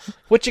 Yeah.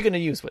 What you going to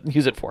use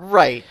it for?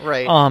 Right.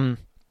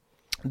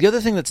 The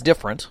other thing that's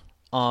different,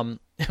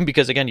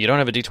 because again, you don't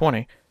have a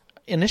D20,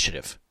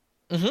 initiative.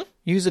 Mm-hmm.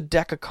 Use a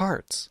deck of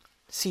cards.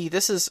 See,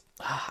 this is,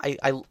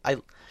 I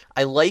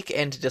like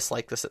and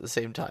dislike this at the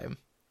same time.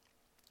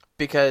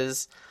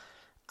 Because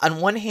on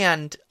one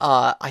hand,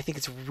 I think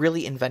it's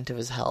really inventive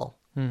as hell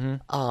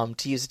mm-hmm.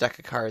 To use a deck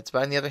of cards.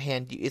 But on the other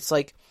hand, it's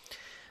like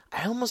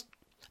I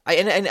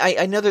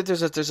know that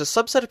there's a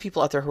subset of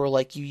people out there who are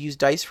like, you use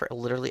dice for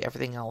literally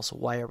everything else.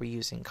 Why are we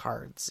using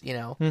cards?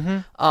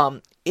 Mm-hmm.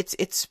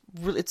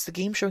 It's the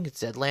game showing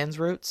its Deadlands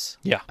roots.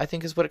 Yeah, I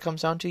think is what it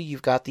comes down to.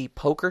 You've got the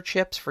poker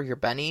chips for your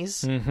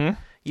bennies. Mm-hmm.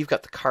 You've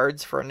got the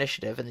cards for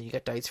initiative, and then you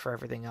got dice for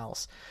everything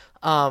else.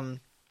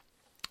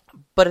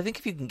 But I think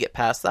if you can get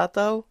past that,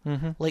 though,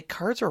 mm-hmm.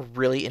 Cards are a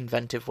really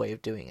inventive way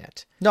of doing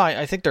it. No,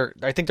 I think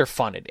they're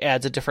fun. It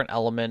adds a different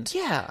element.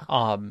 Yeah.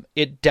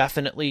 It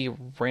definitely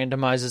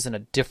randomizes in a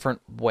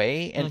different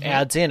way and mm-hmm.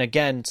 adds in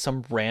again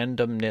some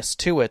randomness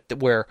to it,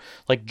 where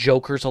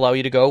jokers allow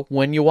you to go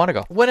when you want to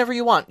go, whenever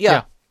you want.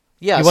 Yeah.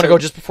 You want to go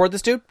just before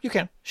this dude? You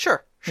can.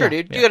 Sure, yeah,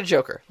 dude. Yeah. You got a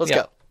joker. Let's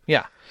go.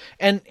 Yeah.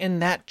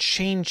 And that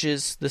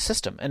changes the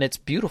system, and it's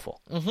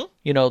beautiful. Mm-hmm.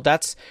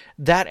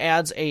 That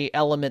adds a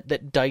element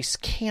that dice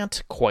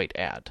can't quite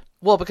add.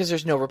 Well, because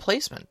there's no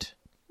replacement.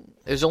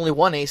 There's only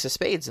one ace of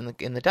spades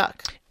in the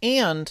deck,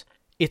 and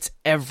it's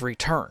every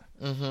turn,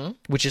 mm-hmm.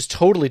 which is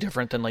totally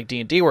different than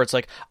D&D, where it's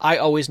I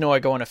always know I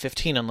go on a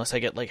 15 unless I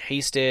get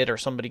hasted or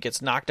somebody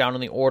gets knocked down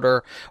in the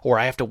order, or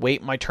I have to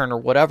wait my turn or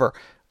whatever.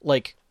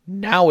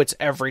 now it's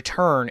every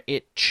turn,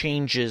 it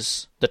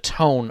changes the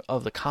tone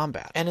of the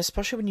combat. And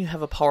especially when you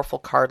have a powerful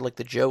card like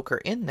the Joker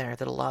in there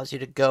that allows you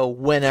to go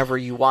whenever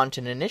you want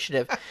in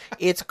initiative.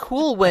 It's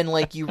cool when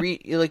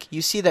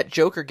you see that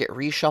Joker get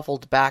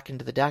reshuffled back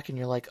into the deck and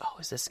you're like, oh,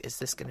 is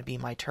this going to be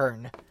my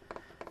turn?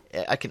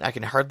 I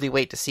can hardly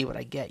wait to see what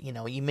I get. You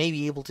know, you may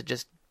be able to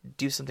just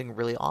do something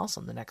really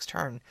awesome the next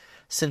turn,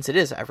 since it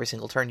is every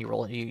single turn you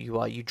roll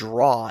you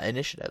draw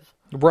initiative.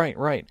 Right.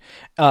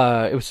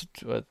 It was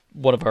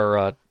one of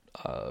our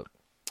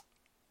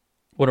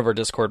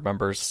Discord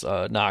members,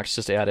 Nox,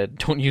 just added,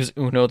 "Don't use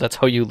Uno. That's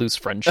how you lose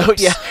friendships." Oh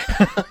yeah.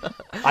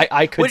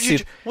 I could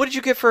see. What did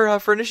you get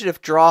for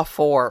initiative? Draw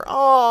 4.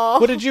 Oh.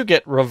 What did you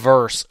get?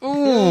 Reverse.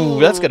 Ooh,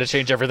 that's gonna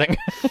change everything.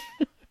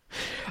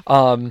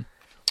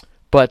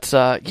 But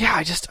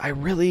yeah,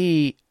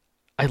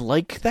 I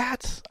like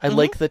that. I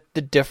like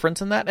the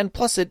difference in that, and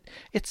plus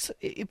it's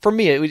for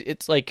me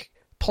it's like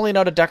pulling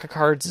out a deck of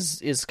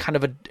cards is kind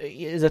of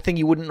a thing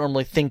you wouldn't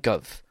normally think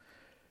of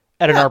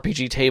at an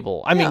RPG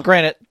table. I mean,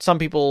 granted, some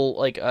people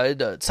like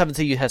 7th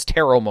Sea has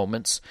tarot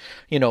moments,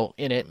 in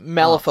it.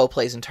 Malifaux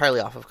plays entirely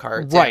off of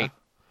cards, right? Yeah.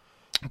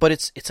 But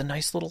it's a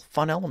nice little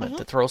fun element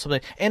that throws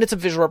something, and it's a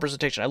visual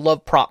representation. I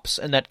love props,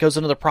 and that goes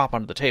another prop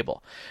onto the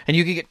table, and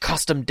you can get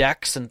custom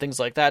decks and things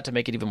like that to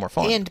make it even more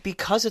fun. And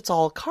because it's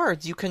all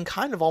cards, you can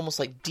kind of almost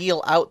like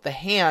deal out the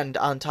hand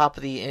on top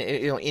of the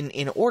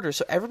in order,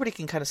 so everybody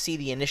can kind of see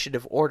the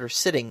initiative order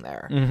sitting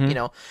there.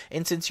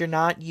 And since you're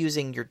not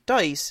using your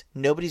dice,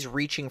 nobody's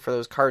reaching for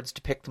those cards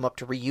to pick them up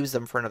to reuse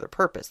them for another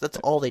purpose. That's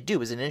all they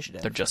do is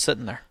initiative. They're just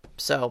sitting there.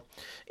 So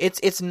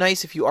it's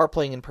nice if you are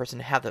playing in person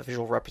to have that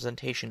visual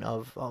representation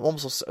of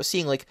almost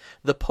seeing like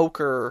the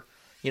poker,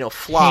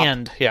 flop.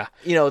 Hand, yeah.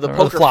 The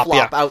poker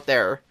flop out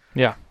there.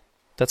 Yeah,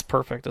 that's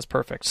perfect.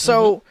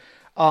 So,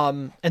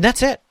 and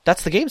that's it.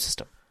 That's the game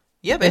system.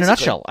 Yeah, basically. In a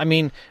nutshell. I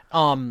mean,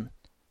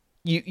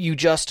 you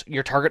just,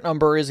 your target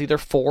number is either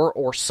 4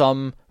 or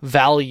some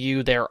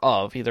value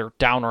thereof, either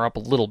down or up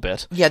a little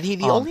bit. Yeah,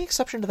 the only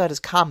exception to that is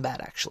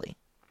combat, actually.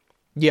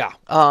 Yeah.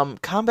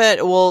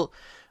 Combat, well,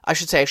 I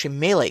should say actually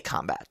melee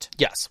combat.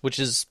 Yes, which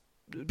is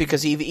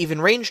because even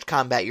ranged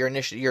combat, your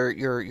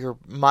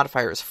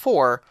modifier is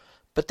 4,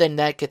 but then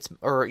that gets,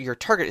 or your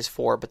target is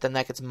 4, but then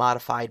that gets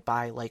modified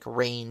by like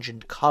range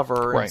and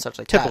cover and such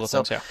like Typical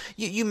that. Things,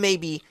 yeah.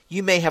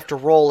 You may have to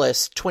roll a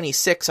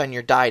 26 on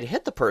your die to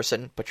hit the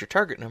person, but your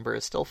target number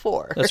is still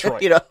 4. That's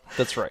right.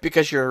 That's right.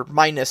 Because you're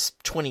minus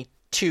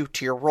 22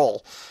 to your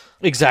roll.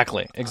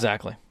 Exactly.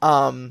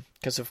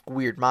 Because of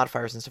weird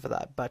modifiers and stuff like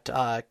that.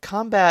 But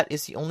combat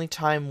is the only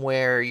time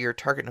where your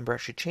target number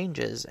actually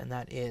changes, and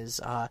that is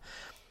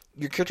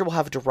your character will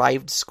have a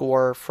derived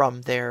score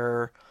from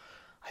their,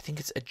 I think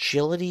it's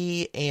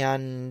agility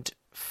and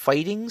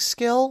fighting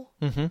skill,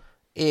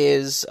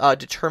 is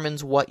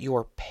determines what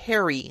your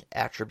parry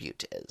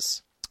attribute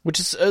is.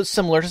 Which is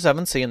similar to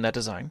 7th Sea in that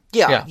design.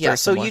 Yeah.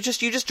 So you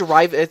just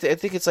derive. I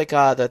think it's like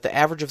the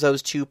average of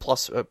those two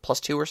plus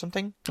 2 or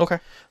something. Okay.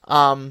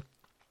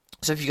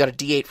 So if you got a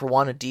D8 for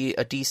one, a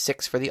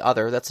D6 for the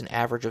other, that's an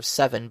average of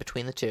 7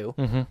 between the two,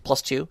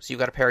 plus 2, so you've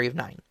got a parry of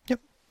 9. Yep.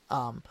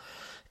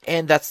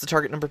 And that's the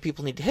target number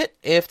people need to hit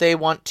if they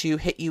want to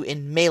hit you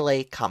in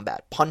melee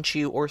combat, punch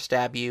you or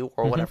stab you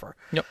or whatever.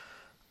 Yep.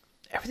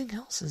 Everything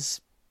else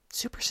is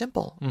super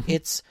simple.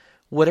 It's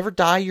whatever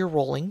die you're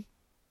rolling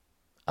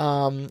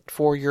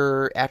for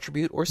your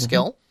attribute or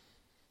skill,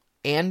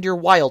 and your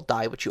wild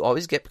die, which you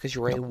always get because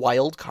you're a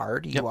wild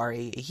card. You are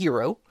a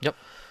hero. Yep.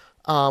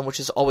 Which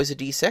is always a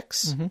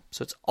D6.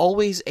 So it's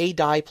always a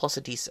die plus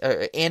a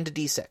D6 and a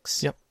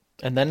D6. Yep.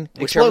 And then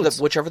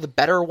whichever the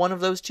better one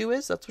of those two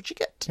is, that's what you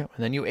get. Yep.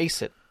 And then you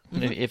ace it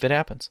if it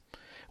happens,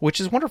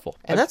 which is wonderful.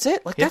 And that's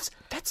it. Like that's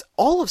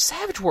all of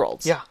Savage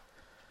Worlds. Yeah.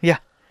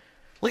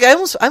 Like I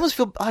almost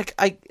feel like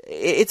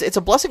it's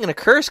a blessing and a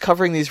curse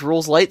covering these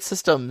rules light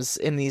systems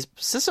in these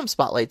system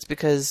spotlights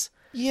because.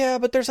 Yeah,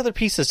 but there's other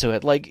pieces to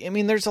it. Like, I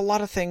mean, there's a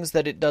lot of things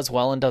that it does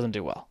well and doesn't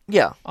do well.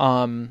 Yeah.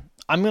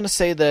 I'm going to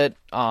say that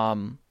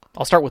I'll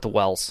start with the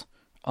wells.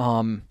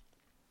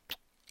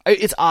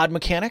 It's odd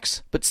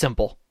mechanics, but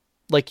simple.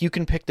 Like, you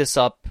can pick this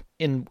up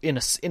in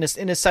a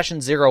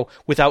session 0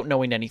 without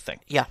knowing anything.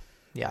 Yeah,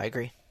 I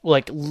agree.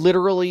 Like,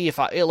 literally, if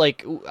I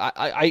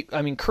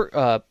mean,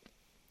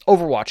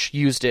 Overwatch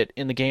used it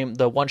in the game,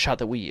 the one shot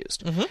that we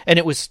used, and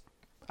it was.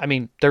 I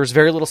mean, there was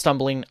very little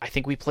stumbling. I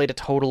think we played a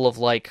total of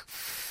like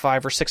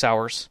 5 or 6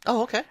 hours.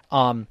 Oh, okay.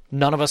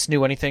 None of us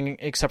knew anything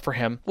except for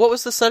him. What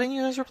was the setting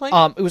you guys were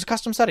playing? It was a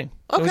custom setting.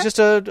 Okay. It was just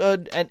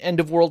an end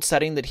of world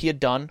setting that he had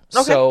done.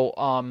 Okay.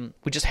 So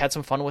we just had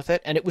some fun with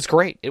it, and it was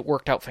great. It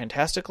worked out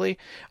fantastically.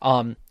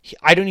 I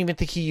don't even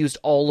think he used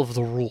all of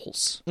the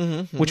rules,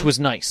 which was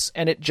nice,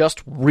 and it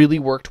just really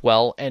worked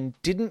well and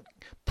didn't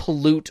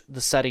pollute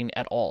the setting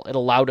at all. It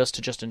allowed us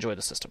to just enjoy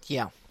the system.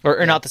 Yeah.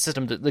 Or not the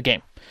system, the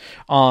game.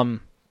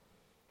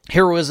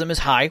 Heroism is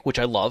high, which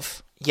I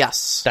love.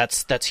 Yes.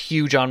 That's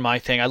huge on my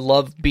thing. I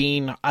love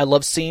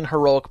seeing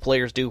heroic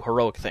players do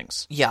heroic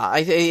things. Yeah,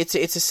 it's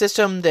a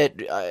system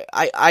that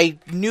I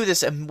knew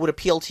this would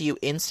appeal to you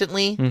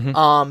instantly,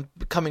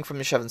 coming from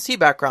the Shove and See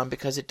background,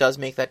 because it does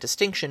make that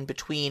distinction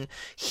between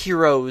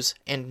heroes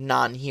and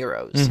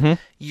non-heroes.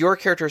 Your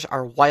characters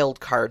are wild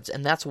cards,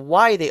 and that's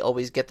why they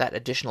always get that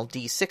additional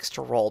D6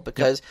 to roll,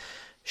 because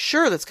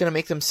sure, that's going to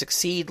make them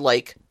succeed,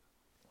 like,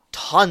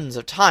 tons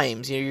of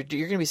times. You're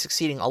going to be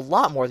succeeding a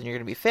lot more than you're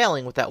going to be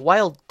failing with that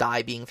wild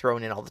die being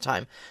thrown in all the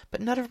time. But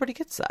not everybody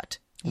gets that.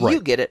 Right.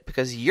 You get it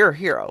because you're a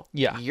hero.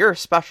 Yeah. You're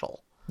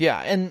special. Yeah,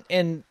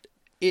 and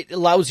it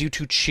allows you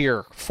to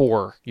cheer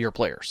for your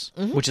players,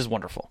 which is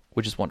wonderful.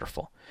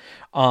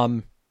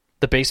 The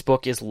base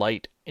book is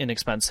light,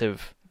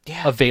 inexpensive,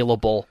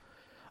 available.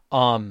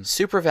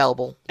 Super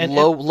available. And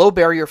low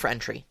barrier for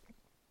entry.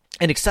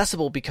 And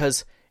accessible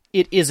because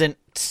it isn't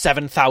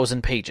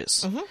 7,000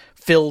 pages.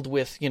 Filled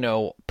with,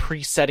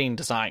 presetting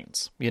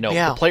designs.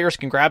 The players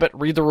can grab it,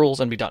 read the rules,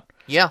 and be done.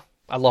 Yeah.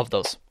 I love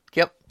those.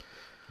 Yep.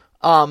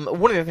 One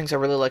of the things I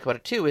really like about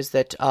it, too, is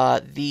that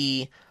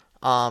the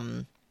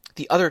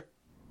other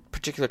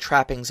particular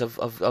trappings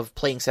of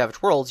playing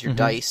Savage Worlds, your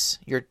dice,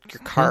 your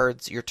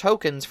cards, your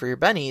tokens for your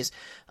bennies,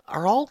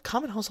 are all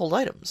common household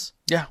items.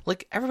 Yeah.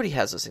 Like, everybody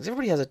has those things.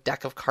 Everybody has a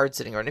deck of cards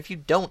sitting around. If you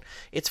don't,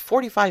 it's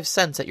 45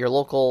 cents at your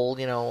local,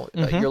 your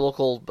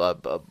local,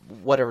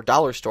 whatever,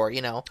 dollar store,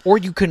 Or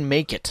you can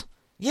make it.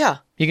 Yeah.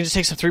 You can just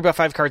take some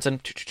 3x5 cards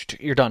and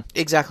you're done.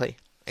 Exactly.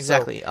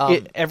 Exactly.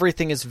 So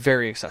everything is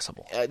very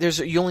accessible.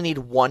 You only need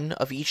one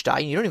of each die.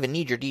 You don't even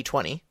need your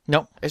D20.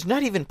 No. There's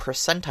not even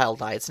percentile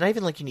die. It's not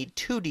even like you need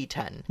 2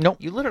 D10. No.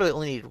 You literally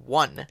only need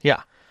 1.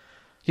 Yeah.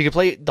 You can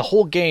play the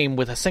whole game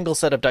with a single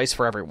set of dice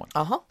for everyone.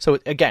 So,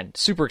 again,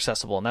 super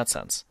accessible in that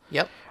sense.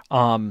 Yep.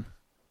 And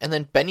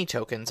then Benny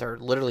tokens are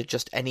literally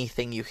just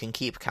anything you can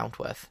keep count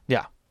with.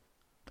 Yeah.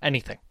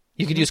 Anything.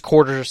 You could use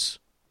quarters.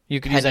 You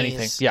could use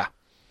anything. Yeah.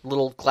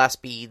 Little glass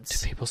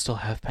beads. Do people still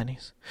have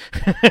pennies?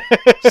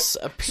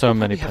 So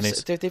many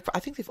pennies. I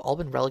think they've all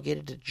been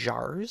relegated to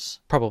jars.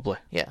 Probably.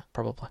 Yeah.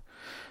 Probably.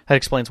 That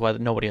explains why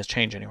nobody has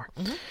change anywhere.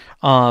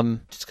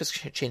 Just because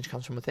change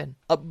comes from within.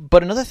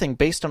 But another thing,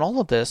 based on all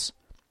of this,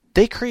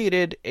 they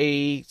created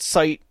a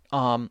site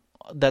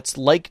that's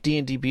like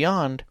D&D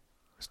Beyond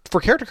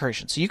for character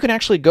creation. So you can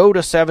actually go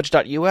to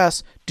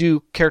savage.us,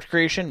 do character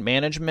creation,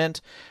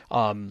 management,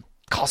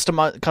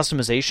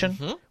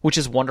 customization, which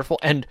is wonderful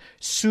and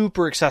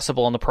super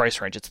accessible on the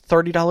price range. It's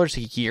 $30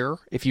 a year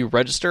if you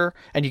register,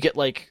 and you get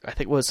I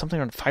think it was something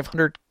around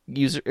 500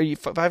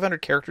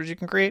 characters you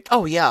can create.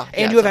 Oh yeah,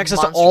 and you have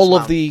access to all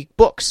of the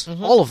books,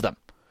 all of them,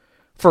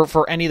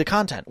 for any of the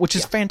content, which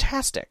is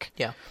fantastic.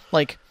 Yeah,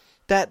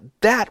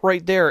 that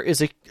right there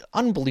is a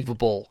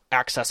unbelievable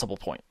accessible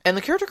point. And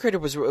the character creator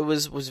was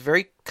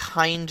very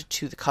kind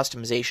to the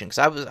customization, because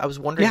I was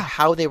wondering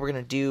how they were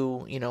going to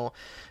do,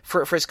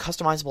 for as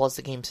customizable as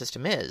the game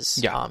system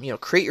is.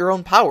 Create your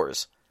own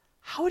powers.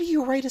 How do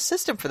you write a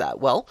system for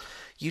that? Well,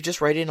 you just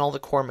write in all the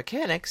core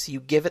mechanics, you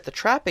give it the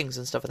trappings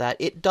and stuff like that.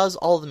 It does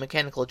all the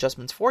mechanical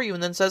adjustments for you,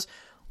 and then says,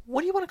 "What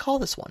do you want to call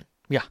this one?"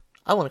 Yeah,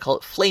 I want to call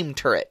it Flame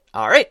Turret.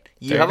 All right,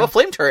 you have a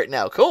flame turret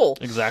now. Cool.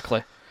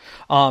 Exactly.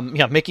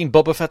 Making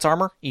Boba Fett's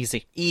armor,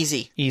 easy.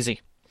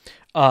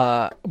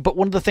 But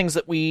one of the things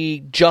that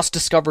we just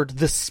discovered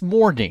this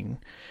morning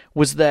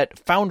was that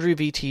Foundry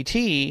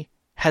VTT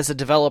has a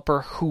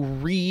developer who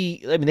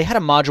they had a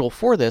module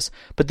for this,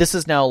 but this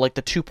is now like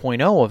the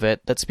 2.0 of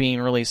it that's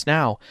being released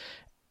now,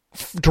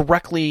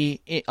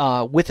 directly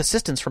with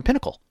assistance from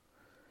Pinnacle.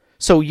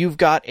 So you've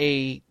got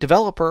a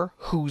developer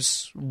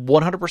who's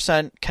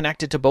 100%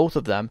 connected to both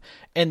of them,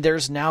 and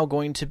there's now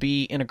going to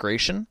be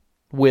integration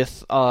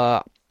with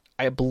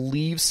I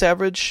believe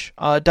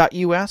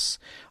Savage.us.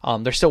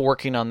 They're still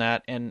working on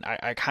that, and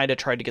I kind of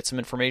tried to get some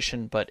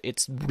information, but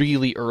it's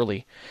really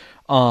early.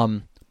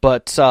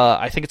 But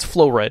I think it's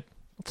Flowred.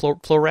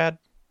 Flowred?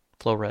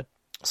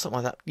 Something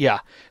like that. Yeah,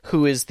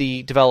 who is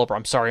the developer.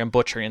 I'm sorry, I'm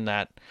butchering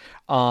that.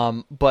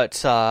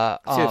 Flowred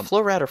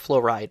or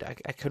Flowride.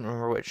 I couldn't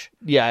remember which.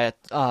 Yeah,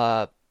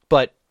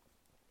 but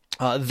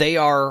they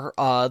are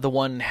the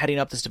one heading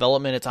up this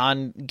development. It's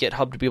on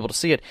GitHub to be able to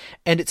see it,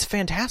 and it's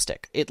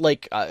fantastic.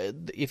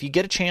 If you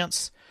get a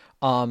chance,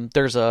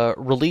 there's a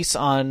release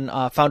on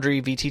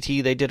Foundry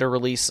VTT. They did a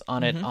release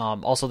on it.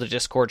 Also, the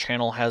Discord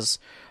channel has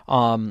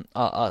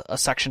a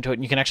section to it,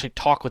 and you can actually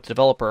talk with the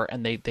developer,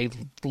 and they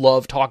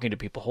love talking to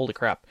people. Holy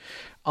crap.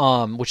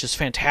 Which is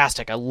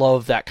fantastic. I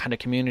love that kind of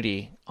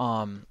community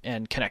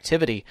and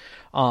connectivity.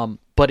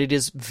 But it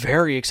is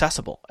very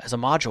accessible as a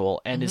module,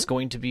 and is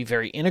going to be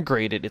very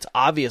integrated. It's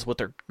obvious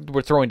what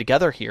we're throwing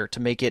together here to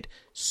make it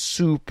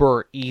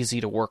super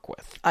easy to work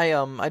with. I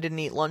didn't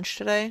eat lunch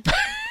today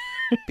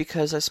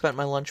because I spent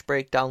my lunch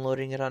break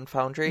downloading it on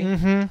Foundry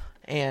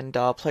and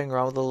playing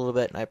around with it a little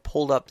bit. And I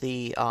pulled up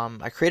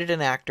I created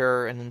an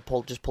actor and then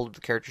pulled up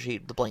the character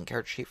sheet, the blank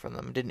character sheet from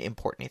them. I didn't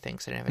import anything,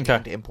 so I didn't have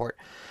anything to import.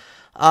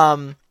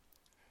 But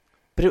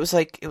it was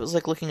like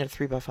looking at a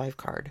 3x5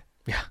 card.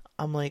 Yeah.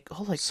 I'm like,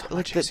 oh, like, So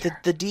like much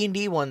the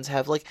D&D ones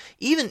have, like,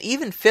 even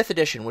 5th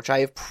edition, which I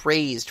have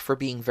praised for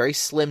being very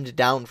slimmed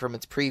down from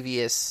its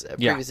previous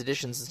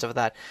editions and stuff like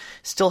that,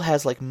 still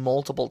has, like,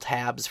 multiple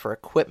tabs for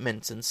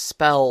equipment and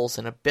spells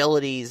and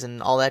abilities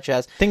and all that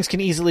jazz. Things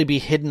can easily be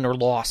hidden or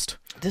lost.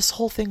 This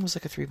whole thing was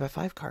like a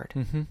 3x5 card.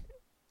 Mm-hmm.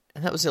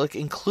 And that was, like,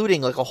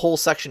 including, like, a whole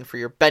section for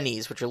your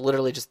bennies, which are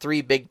literally just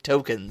 3 big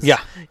tokens. Yeah.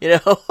 You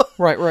know?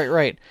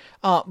 Right.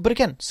 But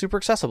again, super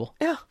accessible.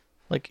 Yeah.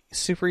 Like,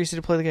 super easy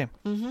to play the game.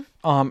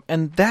 Mm-hmm.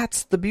 And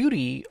that's the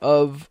beauty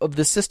of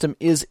the system,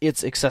 is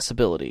its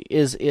accessibility,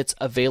 is its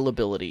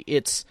availability,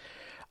 its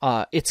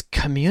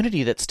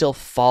community that still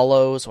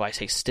follows. Well, I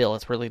say still,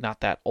 it's really not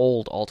that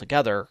old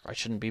altogether. I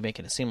shouldn't be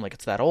making it seem like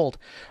it's that old.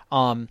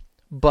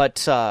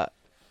 But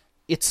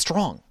it's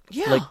strong.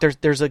 Yeah. Like,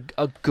 there's a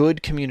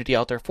good community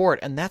out there for it,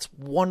 and that's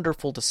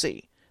wonderful to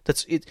see.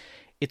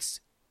 It's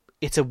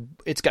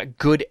got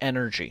good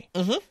energy.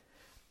 Mm-hmm.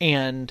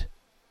 And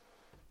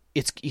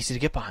it's easy to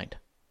get behind.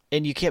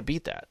 And you can't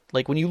beat that.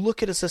 Like, when you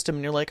look at a system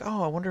and you're like,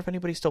 oh, I wonder if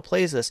anybody still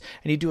plays this,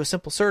 and you do a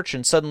simple search,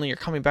 and suddenly you're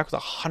coming back with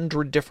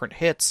 100 different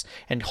hits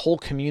and whole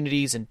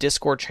communities and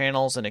Discord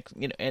channels and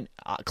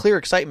clear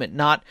excitement,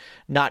 not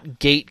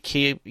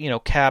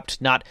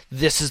capped, not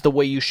this is the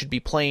way you should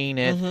be playing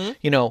it.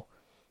 Mm-hmm.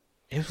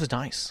 It was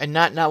nice. And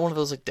not one of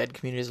those, like, dead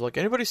communities like,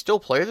 anybody still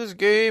play this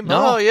game?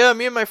 No. Oh, yeah,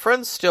 me and my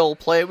friends still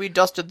play. We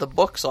dusted the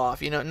books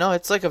off. No,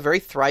 it's like a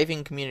very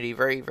thriving community,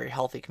 very, very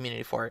healthy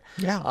community for it.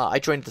 Yeah. I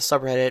joined the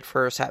subreddit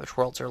for Savage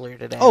Worlds earlier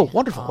today. Oh,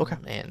 wonderful. Okay.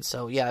 And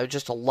so, yeah,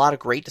 just a lot of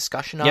great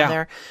discussion on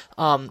there.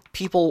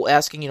 People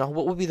asking,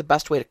 what would be the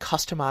best way to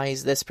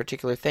customize this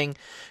particular thing?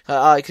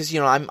 Because,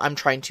 I'm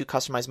trying to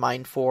customize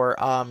mine for,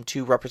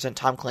 to represent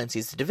Tom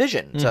Clancy's The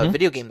Division. It's a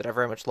video game that I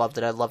very much love,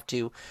 that I'd love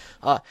to,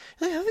 I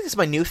think it's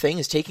my new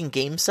thing, is taking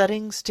game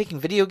settings, taking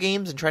video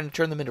games and trying to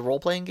turn them into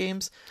role-playing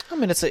games. I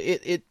mean, it's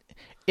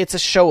a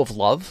show of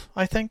love,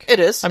 I think. It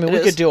is. I mean,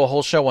 we could do a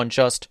whole show on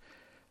just,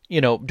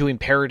 doing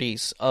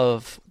parodies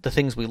of the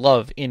things we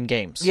love in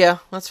games. Yeah,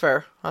 that's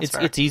fair.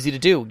 It's easy to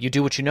do. You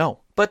do what you know.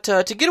 But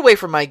to get away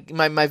from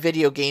my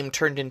video game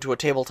turned into a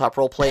tabletop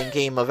role-playing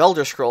game of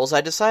Elder Scrolls, I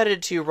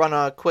decided to run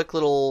a quick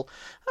little,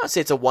 I would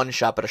say it's a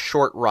one-shot, but a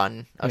short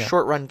run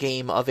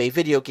game of a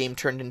video game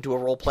turned into a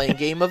role-playing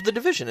game of The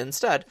Division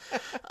instead.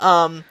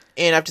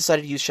 And I've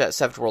decided to use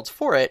Savage Worlds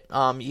for it,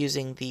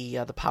 using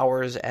the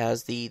powers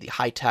as the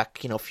high-tech,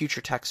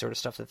 future tech sort of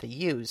stuff that they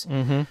use.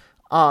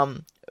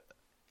 Mm-hmm.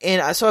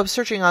 And so I was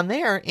searching on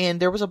there, and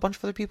there was a bunch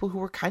of other people who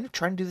were kind of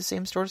trying to do the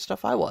same sort of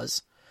stuff I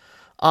was.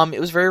 It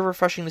was very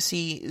refreshing to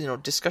see,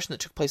 discussion that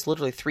took place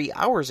literally 3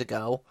 hours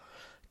ago,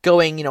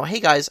 going, hey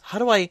guys,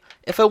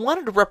 if I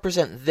wanted to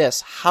represent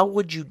this, how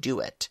would you do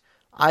it?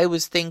 I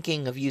was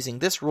thinking of using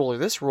this rule or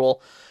this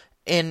rule,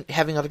 and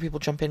having other people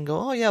jump in and go,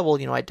 oh yeah, well,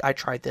 I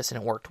tried this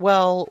and it worked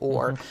well,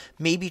 or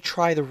maybe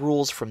try the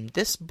rules from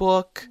this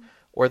book,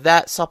 or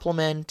that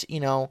supplement,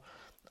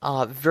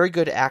 very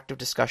good active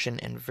discussion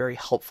and very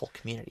helpful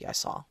community I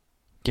saw.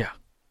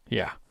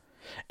 Yeah.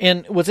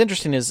 And what's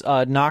interesting is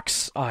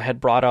Nox had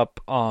brought up,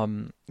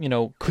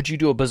 could you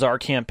do a Bazaar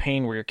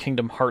campaign where your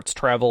Kingdom Hearts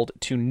traveled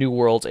to new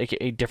worlds,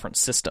 aka different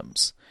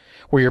systems,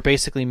 where you're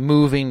basically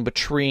moving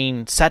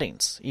between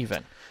settings,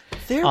 even.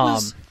 There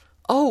was,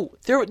 I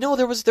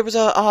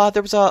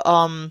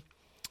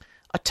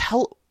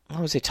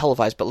would say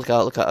televised, but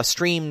like a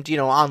streamed,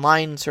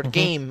 online sort of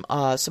game.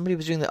 Somebody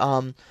was doing the,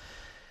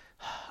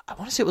 I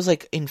want to say it was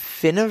like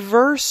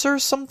Infiniverse or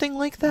something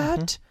like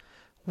that,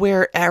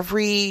 where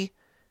every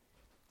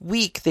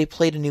week they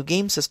played a new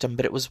game system,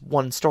 but it was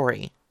one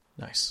story.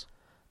 Nice.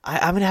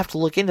 I'm gonna have to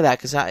look into that,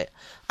 because I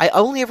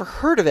only ever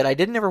heard of it. I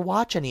didn't ever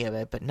watch any of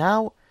it, but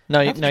now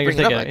you're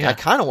thinking. I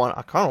kind of want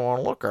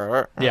to look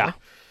at it.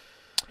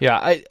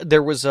 Yeah.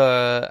 There was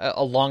a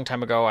long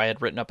time ago, I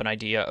had written up an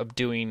idea of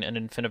doing an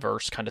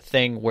Infiniverse kind of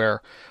thing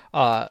where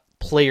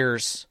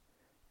players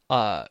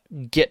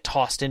get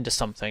tossed into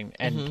something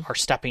and are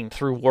stepping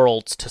through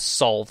worlds to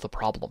solve the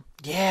problem.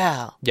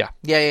 Yeah.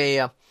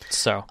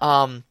 So,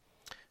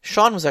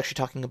 Sean was actually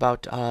talking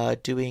about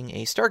doing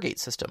a Stargate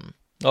system.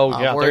 Oh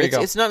yeah, where there you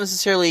go. It's not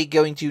necessarily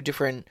going to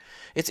different.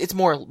 It's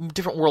more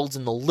different worlds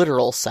in the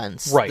literal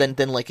sense, right,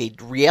 than like a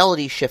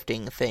reality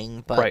shifting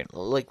thing, but right,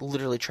 like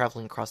literally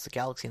traveling across the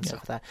galaxy and stuff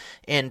like that.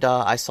 And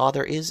I saw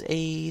there is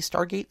a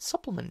Stargate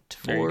supplement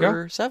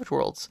for Savage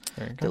Worlds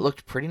that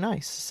looked pretty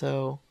nice.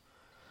 So,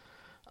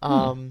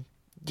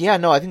 yeah,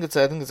 no, I think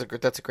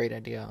that's a great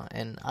idea.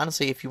 And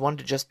honestly, if you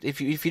wanted to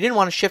if you didn't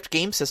want to shift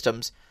game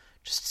systems,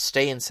 just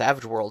stay in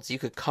Savage Worlds. You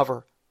could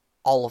cover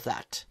all of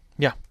that.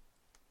 Yeah.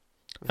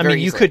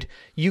 Very easily.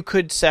 you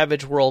could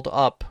Savage World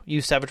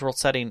use Savage World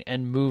setting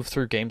and move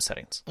through game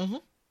settings.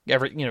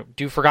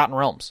 Do Forgotten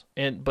Realms,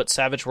 but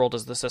Savage World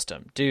is the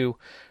system. Do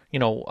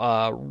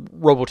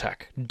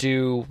Robotech,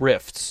 do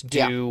Rifts,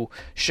 do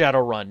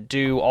Shadowrun,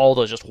 do all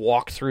those. Just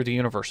walk through the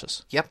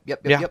universes. Yep.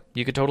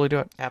 You could totally do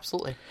it.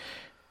 Absolutely.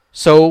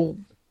 So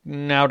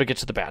now to get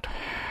to the bad,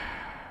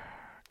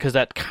 because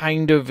that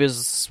kind of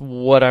is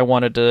what I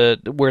wanted to.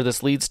 Where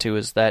this leads to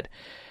is that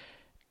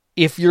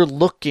if you're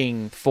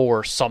looking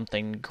for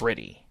something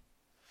gritty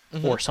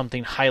or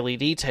something highly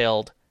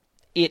detailed,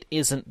 it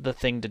isn't the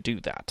thing to do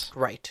that.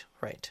 Right.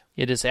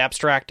 It is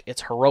abstract,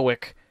 it's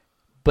heroic,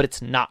 but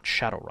it's not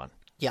Shadowrun.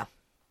 Yeah.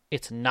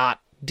 It's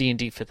not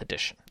D&D 5th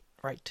edition.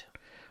 Right.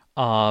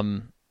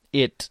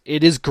 It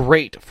is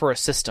great for a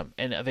system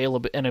and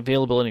availability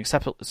and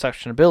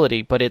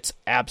acceptability, but it's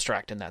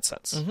abstract in that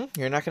sense. Mm-hmm.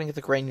 You're not going to get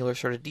the granular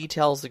sort of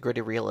details, the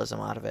gritty realism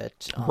out of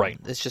it. Right.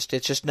 It's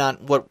just not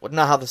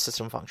how the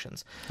system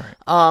functions.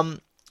 Right.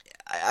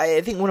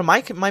 I think one of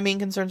my main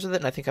concerns with it,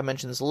 and I think I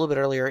mentioned this a little bit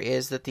earlier,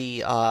 is that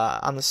the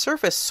on the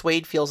surface,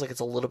 Suede feels like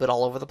it's a little bit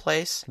all over the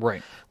place.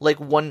 Right. Like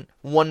one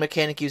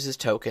mechanic uses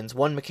tokens,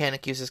 one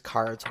mechanic uses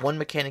cards, one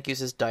mechanic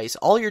uses dice.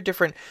 All of your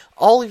different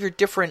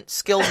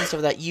skills and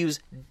stuff that use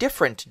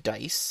different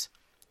dice.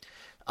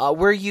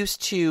 We're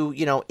used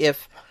to,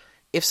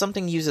 if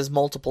something uses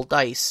multiple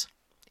dice,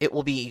 it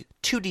will be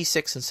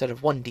 2d6 instead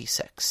of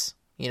 1d6.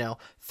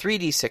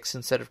 3d6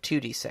 instead of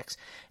 2d6.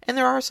 And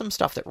there are some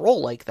stuff that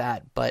roll like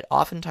that, but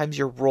oftentimes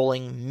you're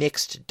rolling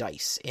mixed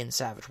dice in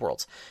Savage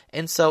Worlds.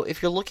 And so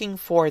if you're looking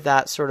for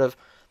that sort of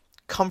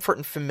comfort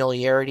and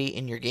familiarity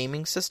in your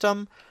gaming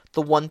system,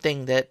 the one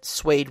thing that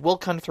Suede will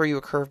kind of throw you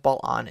a curveball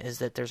on is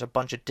that there's a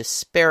bunch of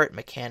disparate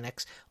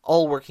mechanics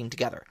all working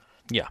together.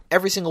 Yeah.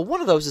 Every single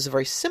one of those is a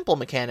very simple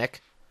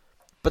mechanic,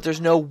 but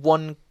there's no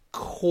one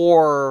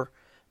core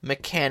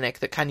mechanic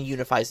that kind of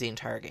unifies the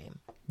entire game.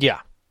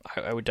 Yeah.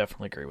 I would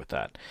definitely agree with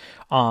that.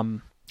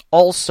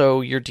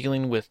 Also, you're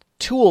dealing with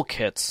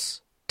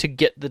toolkits to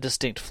get the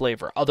distinct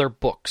flavor, other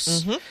books.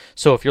 Mm-hmm.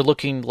 So if you're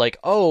looking like,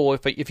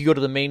 if you go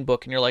to the main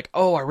book and you're like,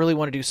 I really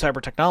want to do cyber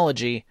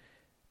technology,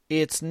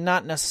 it's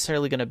not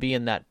necessarily going to be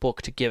in that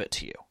book to give it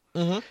to you.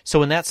 Mm-hmm.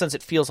 So in that sense,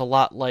 it feels a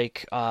lot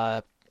like,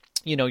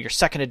 your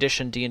second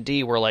edition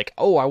D&D where like,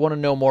 I want to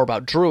know more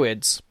about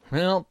druids.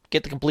 Well,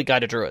 get the complete guide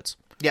to druids.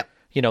 Yeah.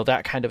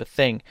 That kind of a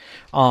thing.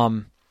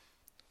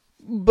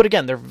 But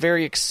again, they're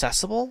very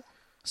accessible.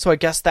 So I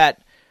guess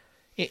that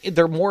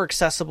they're more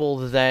accessible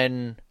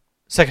than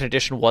second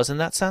edition was in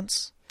that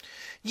sense.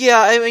 Yeah,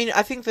 I mean,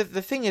 I think that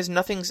the thing is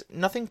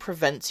nothing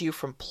prevents you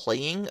from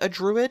playing a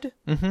druid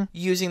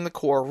using the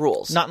core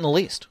rules. Not in the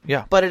least,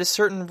 yeah. But at a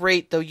certain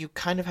rate, though, you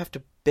kind of have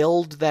to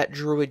build that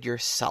druid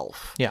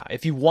yourself. Yeah,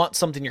 if you want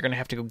something, you're going to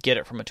have to go get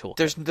it from a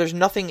toolkit. There's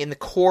nothing in the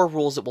core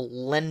rules that will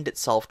lend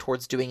itself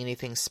towards doing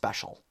anything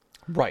special.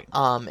 Right.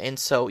 And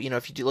so,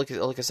 if you do look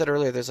at, like I said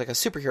earlier, there's like a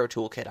superhero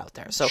toolkit out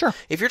there. So sure.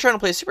 If you're trying to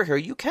play a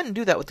superhero, you can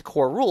do that with the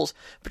core rules,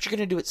 but you're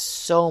going to do it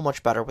so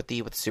much better with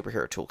the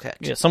superhero toolkit.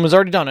 Yeah, someone's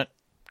already done it.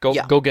 Go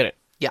get it.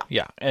 Yeah.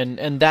 Yeah.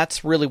 And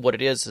that's really what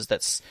it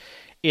is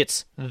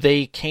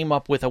they came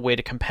up with a way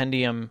to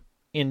compendium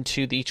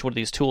into each one of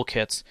these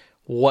toolkits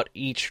what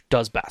each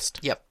does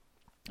best. Yep.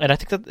 And I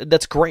think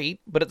that's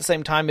great, but at the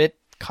same time it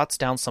cuts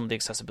down some of the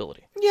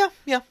accessibility.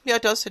 Yeah,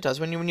 it does.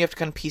 When you have to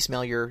kind of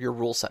piecemeal your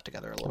rule set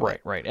together a little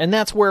bit. Right. And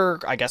that's where,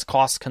 I guess,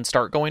 costs can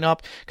start going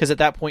up, because at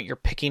that point you're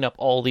picking up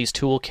all these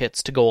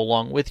toolkits to go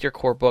along with your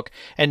core book,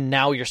 and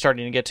now you're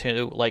starting to get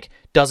to, like,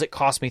 does it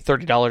cost me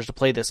 $30 to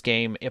play this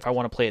game if I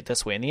want to play it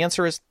this way? And the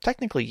answer is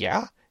technically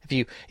yeah,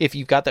 if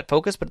you've got that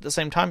focus, but at the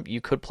same time,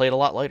 you could play it a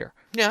lot later.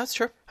 Yeah, that's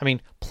true. I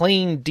mean,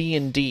 playing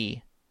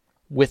D&D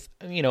with,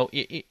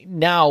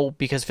 now,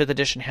 because 5th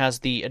edition has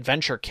the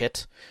adventure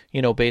kit,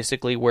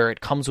 basically where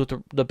it comes with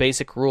the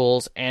basic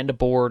rules and a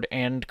board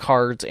and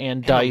cards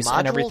and dice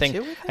and everything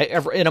too,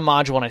 in a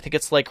module. And I think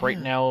it's like right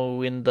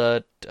now in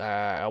the,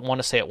 I want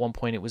to say at one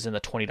point it was in the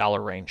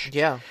 $20 range.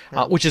 Yeah.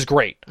 Which is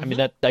great. I mean,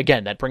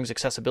 that brings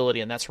accessibility,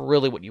 and that's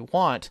really what you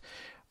want.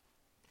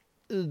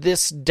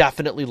 This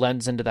definitely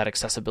lends into that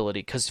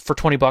accessibility, because for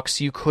 $20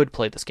 you could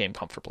play this game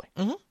comfortably.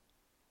 Mm-hmm.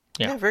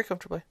 Yeah, very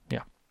comfortably.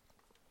 Yeah.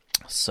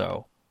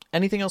 So,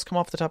 anything else come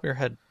off the top of your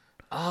head?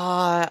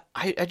 I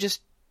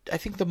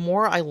think the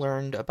more I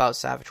learned about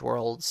Savage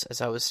Worlds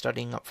as I was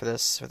studying up for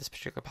this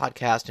particular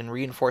podcast and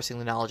reinforcing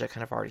the knowledge I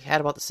kind of already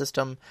had about the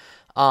system,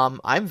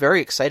 I'm very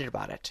excited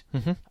about it.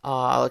 Mm-hmm.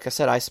 Like I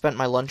said, I spent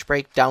my lunch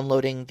break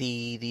downloading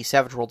the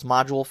Savage Worlds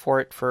module for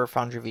it for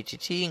Foundry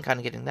VTT and kind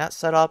of getting that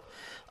set up.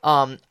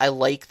 I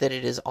like that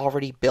it is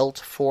already built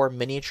for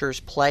miniatures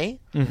play,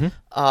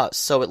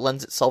 so it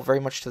lends itself very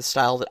much to the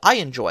style that I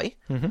enjoy.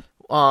 Mm-hmm.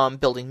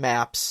 Building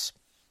maps,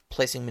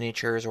 placing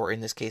miniatures, or in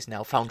this case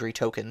now Foundry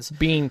tokens.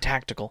 Being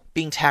tactical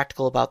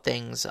about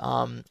things,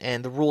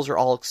 and the rules are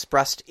all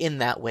expressed in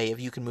that way. If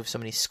you can move so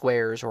many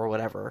squares or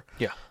whatever.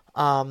 Yeah.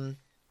 I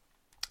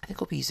think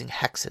we'll be using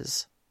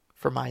hexes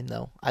for mine,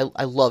 though.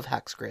 I love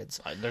hex grids.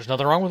 There's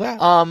nothing wrong with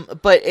that.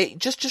 But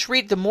just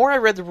read. The more I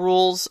read the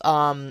rules,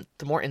 the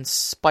more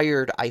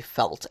inspired I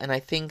felt, and I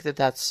think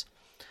that's.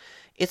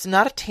 It's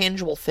not a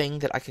tangible thing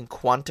that I can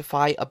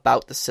quantify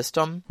about the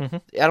system. Mm-hmm.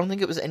 I don't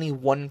think it was any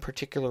one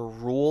particular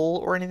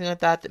rule or anything like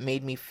that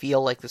made me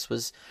feel like this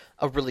was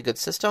a really good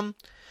system.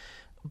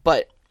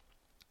 But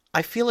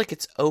I feel like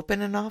it's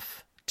open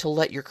enough to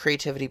let your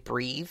creativity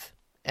breathe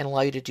and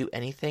allow you to do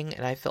anything,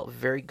 and I felt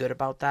very good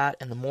about that.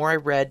 And the more I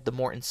read, the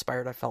more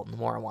inspired I felt, and the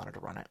more I wanted to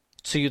run it.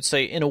 So you'd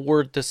say, in a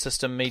word, this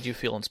system made you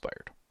feel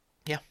inspired?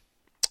 Yeah.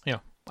 Yeah.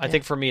 I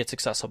think for me it's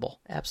accessible.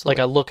 Absolutely.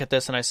 Like I look at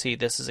this and I see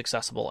this is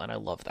accessible, and I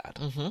love that.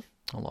 Mm-hmm.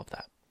 I love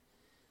that.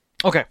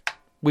 Okay,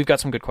 we've got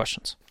some good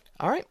questions.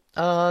 All right.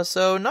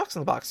 So Knox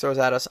in the Box throws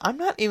at us, I'm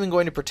not even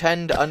going to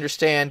pretend to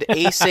understand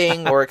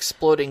acing or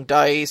exploding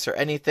dice or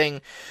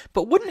anything,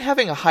 but wouldn't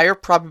having a higher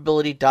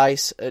probability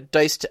dice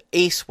to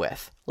ace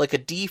with, like a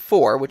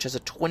D4, which has a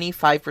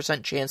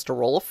 25% chance to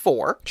roll a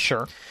 4,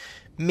 Sure.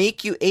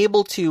 make you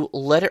able to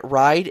let it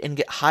ride and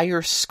get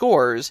higher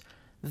scores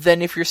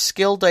than if your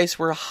skill dice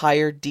were a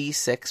higher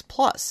D6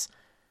 plus?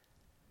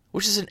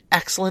 Which is an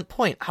excellent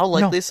point. How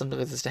likely is something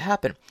like this to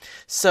happen?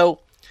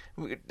 So,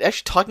 we're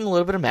actually talking a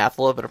little bit of math,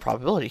 a little bit of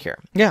probability here.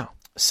 Yeah.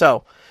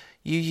 So,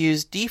 you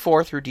use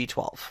D4 through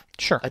D12.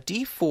 Sure. A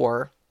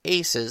D4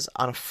 aces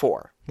on a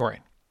 4.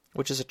 Right.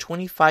 Which is a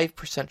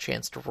 25%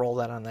 chance to roll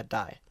that on that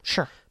die.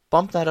 Sure.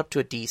 Bump that up to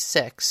a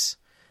D6,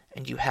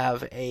 and you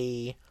have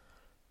a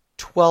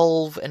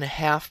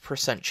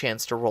 12.5%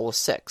 chance to roll a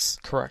 6.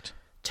 Correct.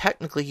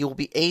 Technically, you will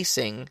be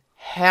acing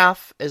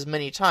half as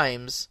many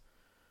times.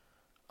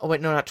 Oh,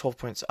 wait, no, not 12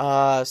 points.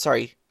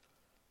 Sorry.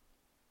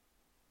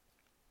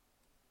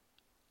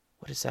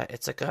 What is that?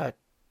 It's like a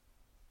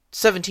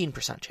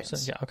 17% chance. So,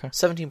 yeah, okay.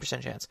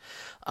 17% chance.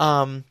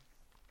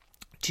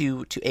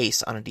 To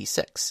ace on a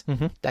D6.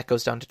 Mm-hmm. That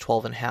goes down to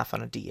 12.5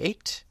 on a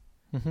D8.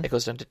 Mm-hmm. It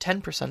goes down to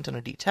 10% on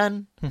a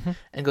D10. Mm-hmm.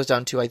 And goes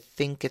down to, I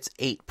think it's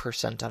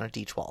 8% on a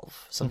D12.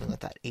 Something like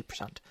that.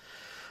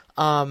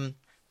 8%.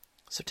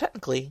 So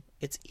technically,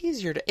 it's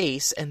easier to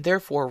ace and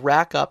therefore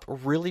rack up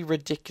really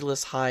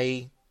ridiculous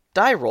high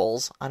die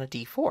rolls on a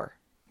D4.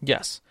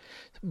 Yes.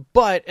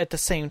 But at the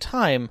same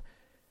time,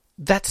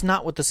 that's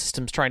not what the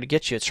system's trying to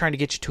get you. It's trying to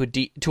get you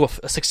to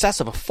a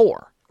success of a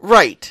 4.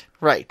 Right,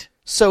 right.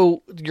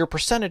 So your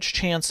percentage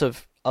chance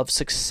of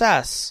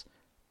success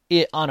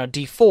on a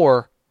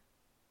D4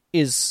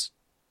 is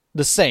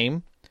the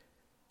same.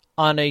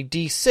 On a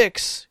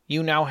D6,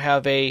 you now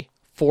have a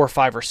 4,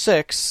 5, or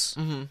 6.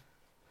 Mm-hmm.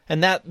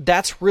 And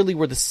that's really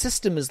where the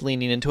system is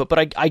leaning into it.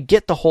 But I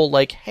get the whole,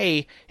 like,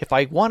 hey, if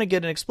I want to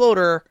get an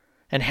exploder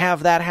and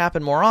have that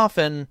happen more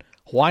often,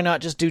 why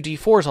not just do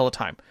D4s all the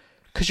time?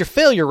 Because your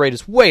failure rate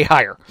is way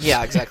higher.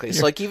 Yeah, exactly.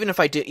 So, like, even if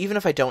I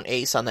don't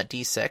ace on that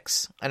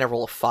D6 and I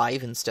roll a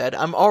 5 instead,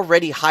 I'm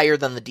already higher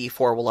than the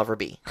D4 will ever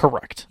be.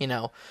 Correct. You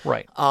know?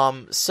 Right.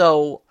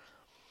 So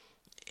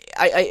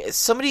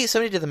somebody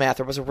did the math.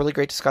 There was a really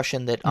great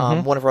discussion that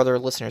one of our other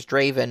listeners,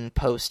 Draven,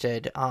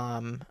 posted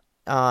on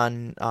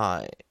in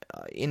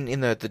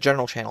the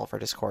general channel of our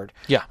Discord.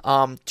 Yeah.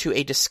 To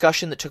a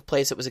discussion that took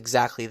place that was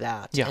exactly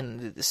that. Yeah.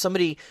 And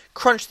somebody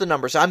crunched the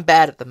numbers. I'm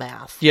bad at the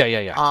math.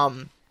 Yeah.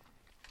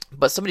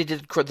 But somebody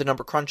did the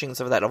number crunching and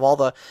stuff like that of all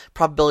the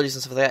probabilities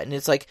and stuff like that, and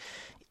it's like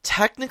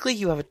technically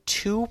you have a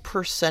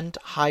 2%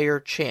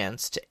 higher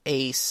chance to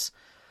ace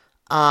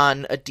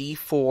on a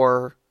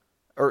D4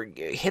 or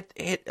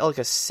hit like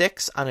a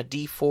 6 on a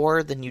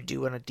D4 than you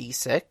do on a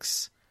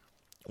D6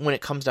 when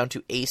it comes down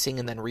to acing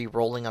and then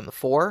re-rolling on the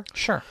 4.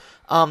 Sure.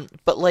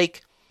 But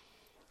like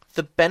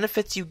the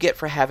benefits you get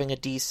for having a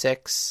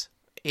D6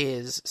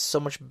 is so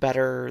much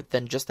better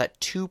than just that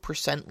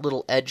 2%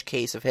 little edge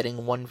case of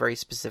hitting one very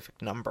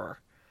specific number.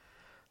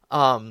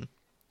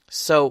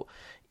 So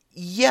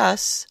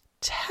yes,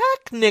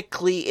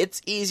 technically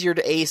it's easier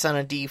to ace on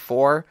a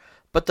D4,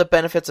 but the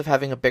benefits of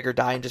having a bigger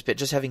die and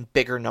just having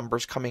bigger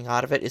numbers coming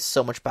out of it is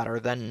so much better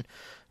than,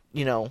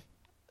 you know,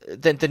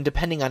 than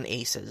depending on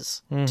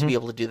aces to be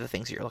able to do the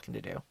things that you're looking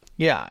to do.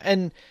 Yeah,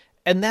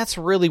 and that's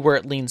really where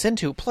it leans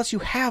into. Plus, you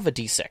have a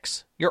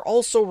D6. You're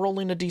also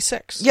rolling a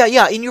D6.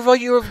 Yeah, and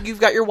you've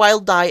got your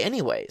wild die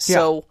anyway.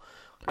 So,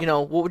 you know,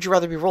 what would you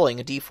rather be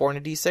rolling, a D4 and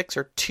a D6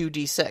 or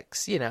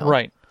 2D6? You know,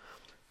 right.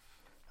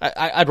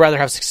 I'd rather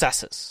have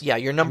successes. Yeah,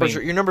 your numbers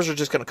are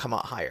just going to come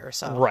out higher.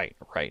 So right.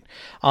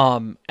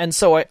 And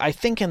so I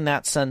think in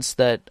that sense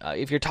that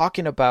if you're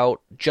talking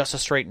about just a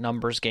straight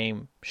numbers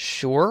game,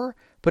 sure,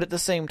 but at the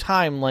same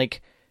time,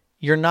 like,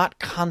 you're not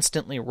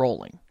constantly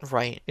rolling.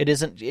 Right. It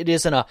isn't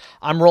a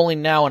I'm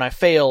rolling now and I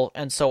fail,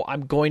 and so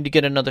I'm going to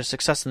get another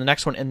success in the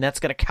next one, and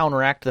that's going to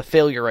counteract the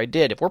failure I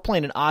did. If we're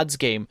playing an odds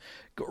game,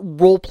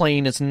 role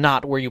playing is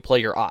not where you play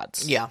your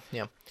odds. Yeah.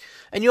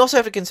 And you also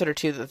have to consider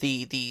too that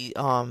the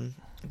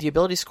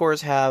ability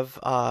scores have,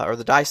 or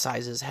the die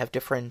sizes have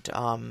different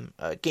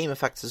game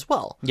effects as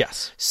well.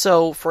 Yes.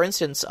 So, for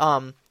instance,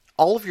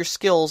 all of your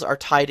skills are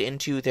tied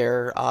into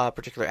their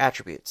particular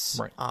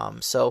attributes. Right.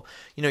 So,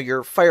 you know,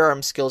 your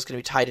firearm skill is going to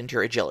be tied into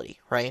your agility,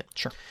 right?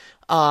 Sure.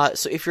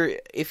 So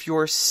if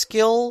your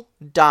skill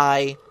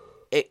die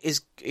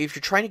if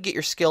you're trying to get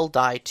your skill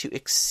die to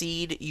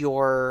exceed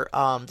your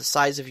the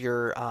size of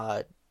your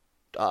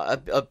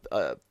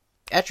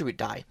attribute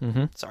die.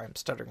 Mm-hmm. Sorry, I'm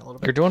stuttering a little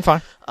bit. You're doing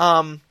fine.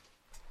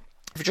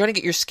 If you're trying to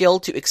get your skill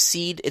to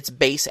exceed its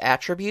base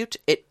attribute,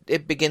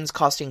 it begins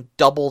costing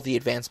double the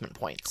advancement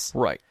points.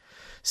 Right.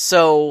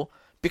 So,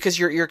 because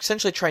you're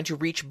essentially trying to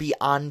reach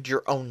beyond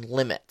your own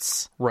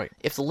limits. Right.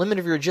 If the limit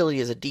of your agility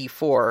is a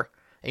D4,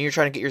 and you're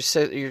trying to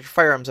get your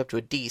firearms up to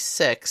a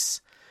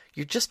D6,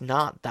 you're just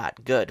not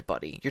that good,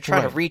 buddy. You're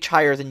trying to reach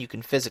higher than you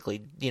can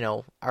physically,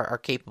 are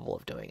capable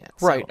of doing it.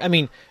 So. Right. I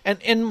mean,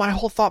 and my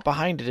whole thought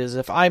behind it is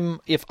if I'm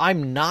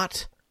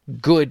not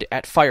good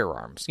at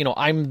firearms,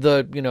 I'm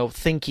the,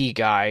 thinky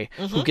guy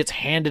who gets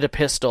handed a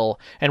pistol,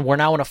 and we're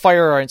now in a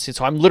firearms scene,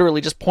 so I'm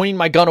literally just pointing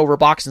my gun over a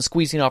box and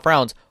squeezing off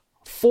rounds.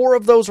 3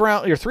 of those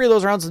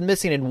rounds is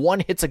missing, and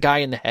 1 hits a guy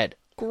in the head.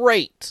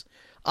 Great.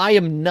 I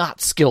am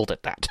not skilled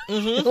at that.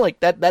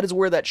 Like that is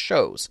where that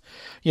shows,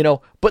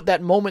 but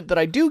that moment that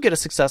I do get a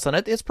success on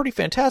it, it's pretty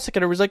fantastic.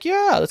 And everybody's like,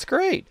 yeah, that's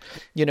great.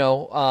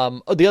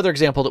 The other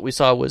example that we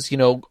saw was,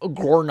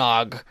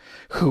 Gornog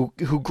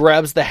who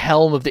grabs the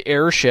helm of the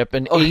airship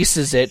and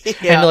aces it.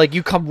 Yeah. And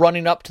you come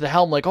running up to the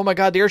helm like, oh my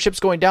God, the airship's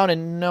going down.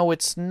 And no,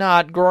 it's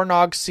not.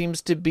 Gornog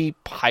seems to be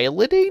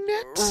piloting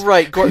it.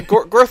 Right.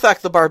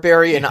 Gorthak the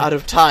barbarian out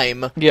of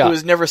time, who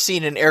has never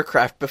seen an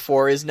aircraft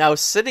before, is now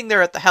sitting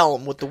there at the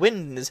helm with the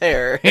wind in his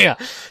hair. Yeah.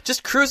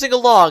 Just cruising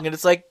along. And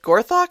it's like,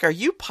 Gorthak, are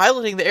you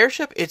piloting the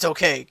airship? It's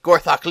okay.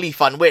 Gorthak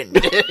leaf on wind.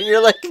 And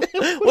you're like,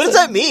 what does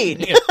that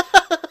mean? Yeah.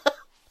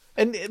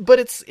 But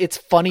it's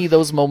funny,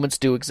 those moments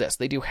do exist.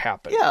 They do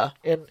happen. Yeah.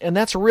 And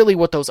that's really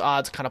what those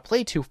odds kind of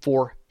play to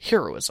for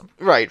heroism.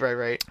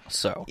 Right.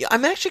 So yeah,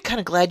 I'm actually kind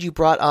of glad you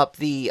brought up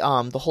the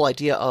whole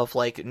idea of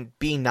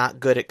being not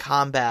good at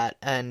combat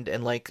and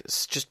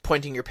just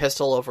pointing your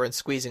pistol over and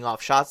squeezing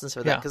off shots and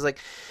stuff like that. Because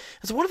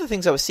so one of the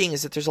things I was seeing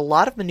is that there's a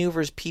lot of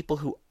maneuvers people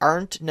who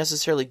aren't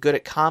necessarily good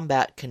at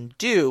combat can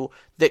do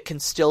that can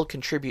still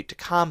contribute to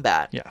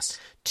combat. Yes.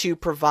 To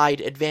provide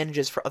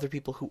advantages for other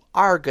people who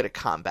are good at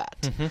combat.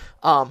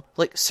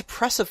 Like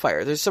suppressive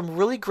fire. There's some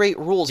really great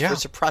rules for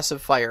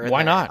suppressive fire.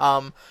 Why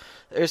not?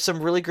 There's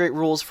some really great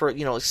rules for,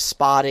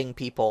 spotting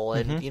people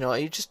and,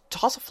 you just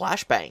toss a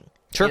flashbang.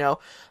 Sure.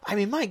 I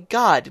mean, my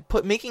God,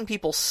 making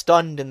people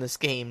stunned in this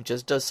game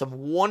just does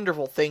some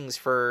wonderful things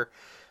for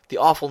the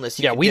awfulness.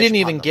 We didn't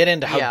even get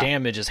into how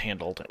damage is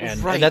handled,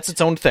 and that's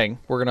its own thing.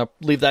 We're gonna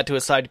leave that to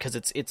a side because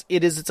it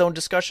is its own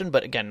discussion,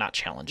 but again, not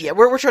challenging. Yeah,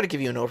 we're trying to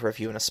give you an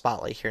overview and a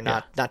spotlight here,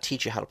 not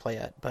teach you how to play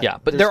it.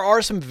 But there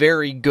are some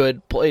very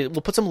good play.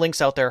 We'll put some links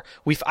out there.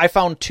 I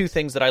found 2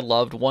 things that I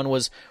loved. One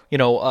was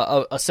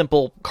a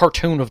simple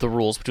cartoon of the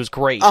rules, which was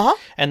great,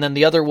 and then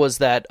the other was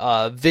that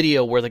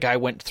video where the guy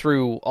went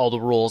through all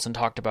the rules and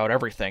talked about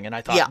everything, and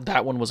I thought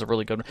that one was a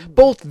really good one.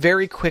 Both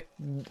very quick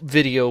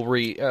video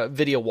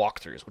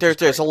walkthroughs.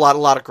 There's a lot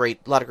of great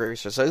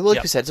resources. So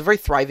like you said, it's a very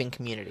thriving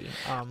community.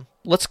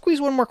 Let's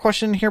squeeze one more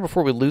question in here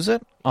before we lose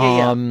it.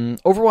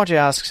 Overwatch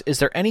asks, is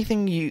there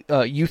anything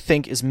you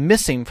think is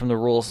missing from the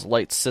rules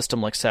light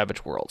system like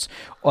Savage Worlds,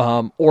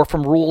 or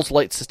from rules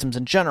light systems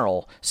in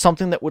general?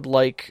 Something that would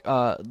like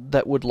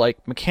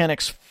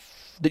mechanics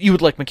that you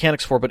would like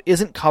mechanics for, but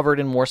isn't covered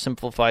in more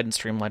simplified and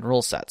streamlined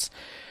rule sets.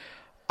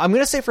 I'm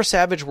going to say for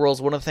Savage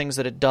Worlds, one of the things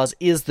that it does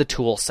is the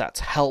tool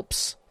sets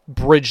helps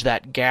bridge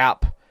that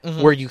gap.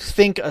 Where you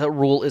think a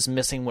rule is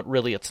missing when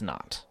really it's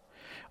not.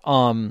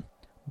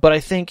 But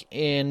I think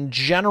in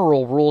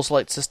general, rules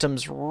light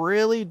systems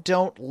really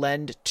don't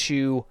lend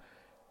to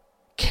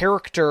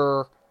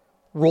character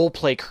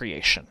roleplay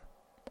creation.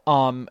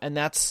 And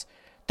that's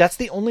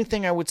the only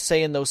thing I would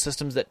say in those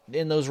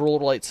rule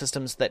light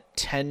systems that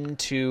tend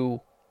to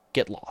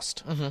get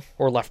lost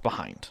or left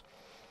behind.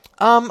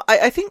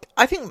 I think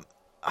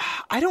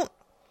I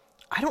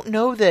don't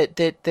know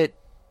that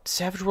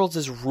Savage Worlds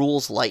is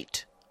rules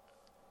light.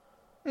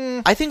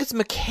 I think it's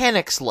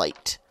mechanics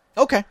light.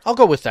 Okay, I'll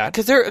go with that.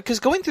 Because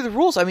going through the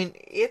rules, I mean,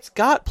 it's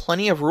got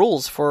plenty of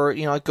rules for,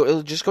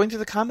 just going through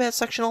the combat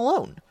section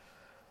alone.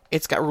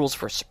 It's got rules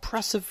for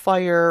suppressive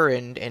fire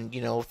and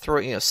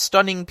throwing,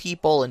 stunning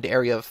people and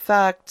area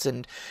effects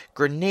and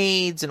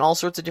grenades and all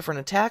sorts of different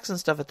attacks and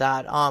stuff like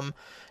that.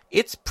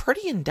 It's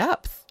pretty in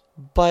depth,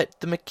 but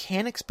the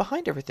mechanics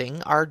behind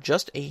everything are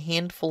just a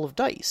handful of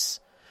dice.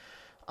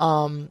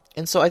 And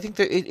so I think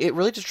that it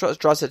really just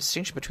draws a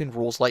distinction between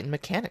rules light and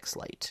mechanics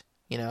light.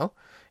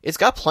 It's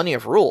got plenty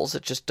of rules.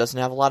 It just doesn't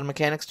have a lot of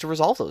mechanics to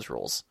resolve those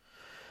rules.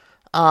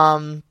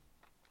 But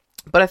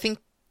I think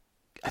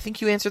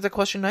you answered the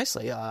question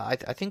nicely. I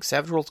think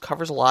Savage Worlds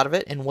covers a lot of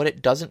it, and what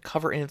it doesn't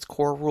cover in its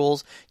core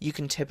rules, you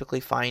can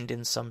typically find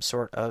in some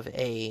sort of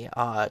a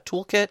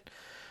toolkit,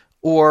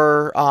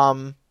 or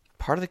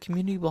part of the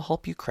community will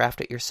help you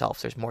craft it yourself.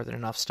 There's more than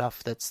enough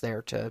stuff that's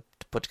there to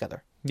put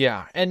together.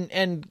 Yeah,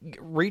 and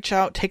reach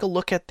out, take a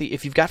look at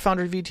if you've got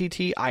Foundry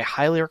VTT, I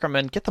highly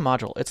recommend get the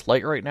module. It's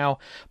light right now,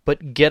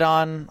 but get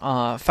on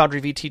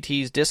Foundry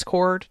VTT's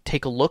Discord,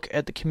 take a look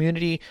at the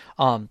community.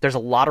 There's a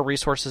lot of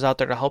resources out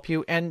there to help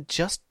you, and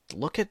just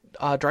look at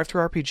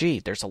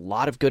DriveThruRPG. There's a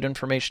lot of good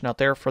information out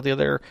there for the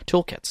other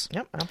toolkits.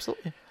 Yep,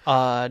 absolutely.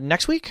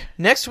 Next week?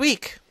 Next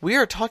week, we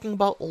are talking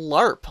about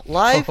LARP,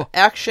 live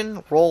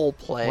action role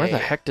play. Where the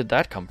heck did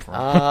that come from?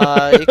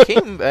 It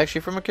came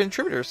actually from a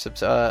contributor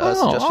suggestion.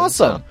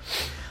 Awesome.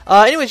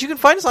 Anyways, you can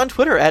find us on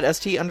Twitter at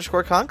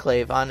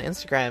 @ST_Conclave, on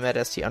Instagram at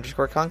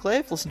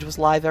 @ST_Conclave. Listen to us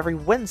live every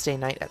Wednesday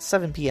night at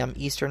 7 p.m.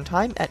 Eastern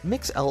Time at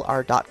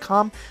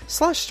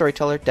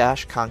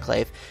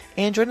mixlr.com/storyteller-conclave.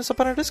 And join us up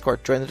on our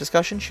Discord. Join the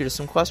discussion, shoot us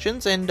some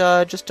questions, and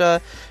just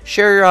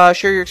share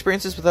your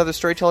experiences with other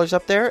storytellers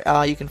up there.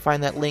 You can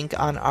find that link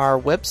on our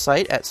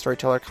website at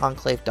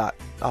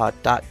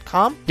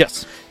storytellerconclave.com.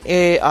 Yes.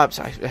 I'm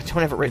sorry, I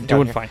don't have it written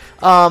down. Doing fine.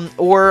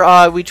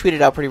 Or we tweet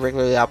it out pretty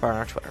regularly out on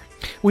our Twitter.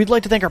 We'd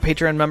like to thank our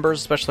Patreon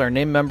members, especially our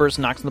name members,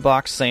 Knox in the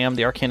Box, Sam,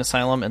 the Arcane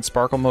Asylum, and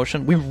Sparkle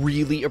Motion. We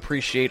really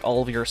appreciate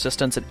all of your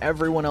assistance and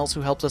everyone else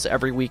who helps us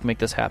every week make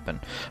this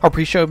happen. Our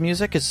pre-show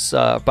music is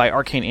by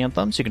Arcane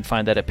Anthems. You can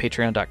find that at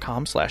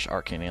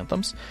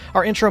patreon.com/arcaneanthems.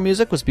 Our intro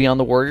music was Beyond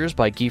the Warriors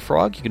by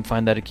Geefrog. You can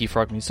find that at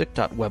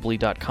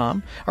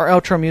geefrogmusic.weebly.com. Our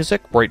outro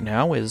music right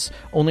now is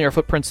Only Our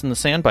Footprints in the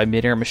Sand by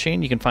Midair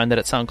Machine. You can find that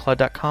at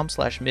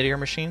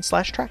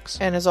soundcloud.com/midairmachine/tracks.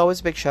 And as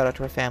always, a big shout out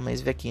to our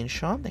families, Vicky and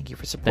Sean. Thank you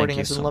for supporting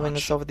us and loving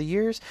us over the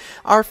years.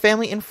 Our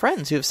family and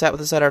friends who have sat with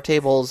us at our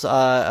tables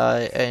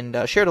and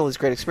shared all these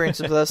great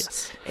experiences with us.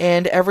 Yes.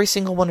 And every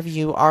single one of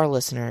you, our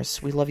listeners,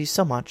 we love you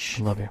so much.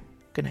 Love you.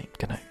 Good night.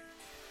 Good night.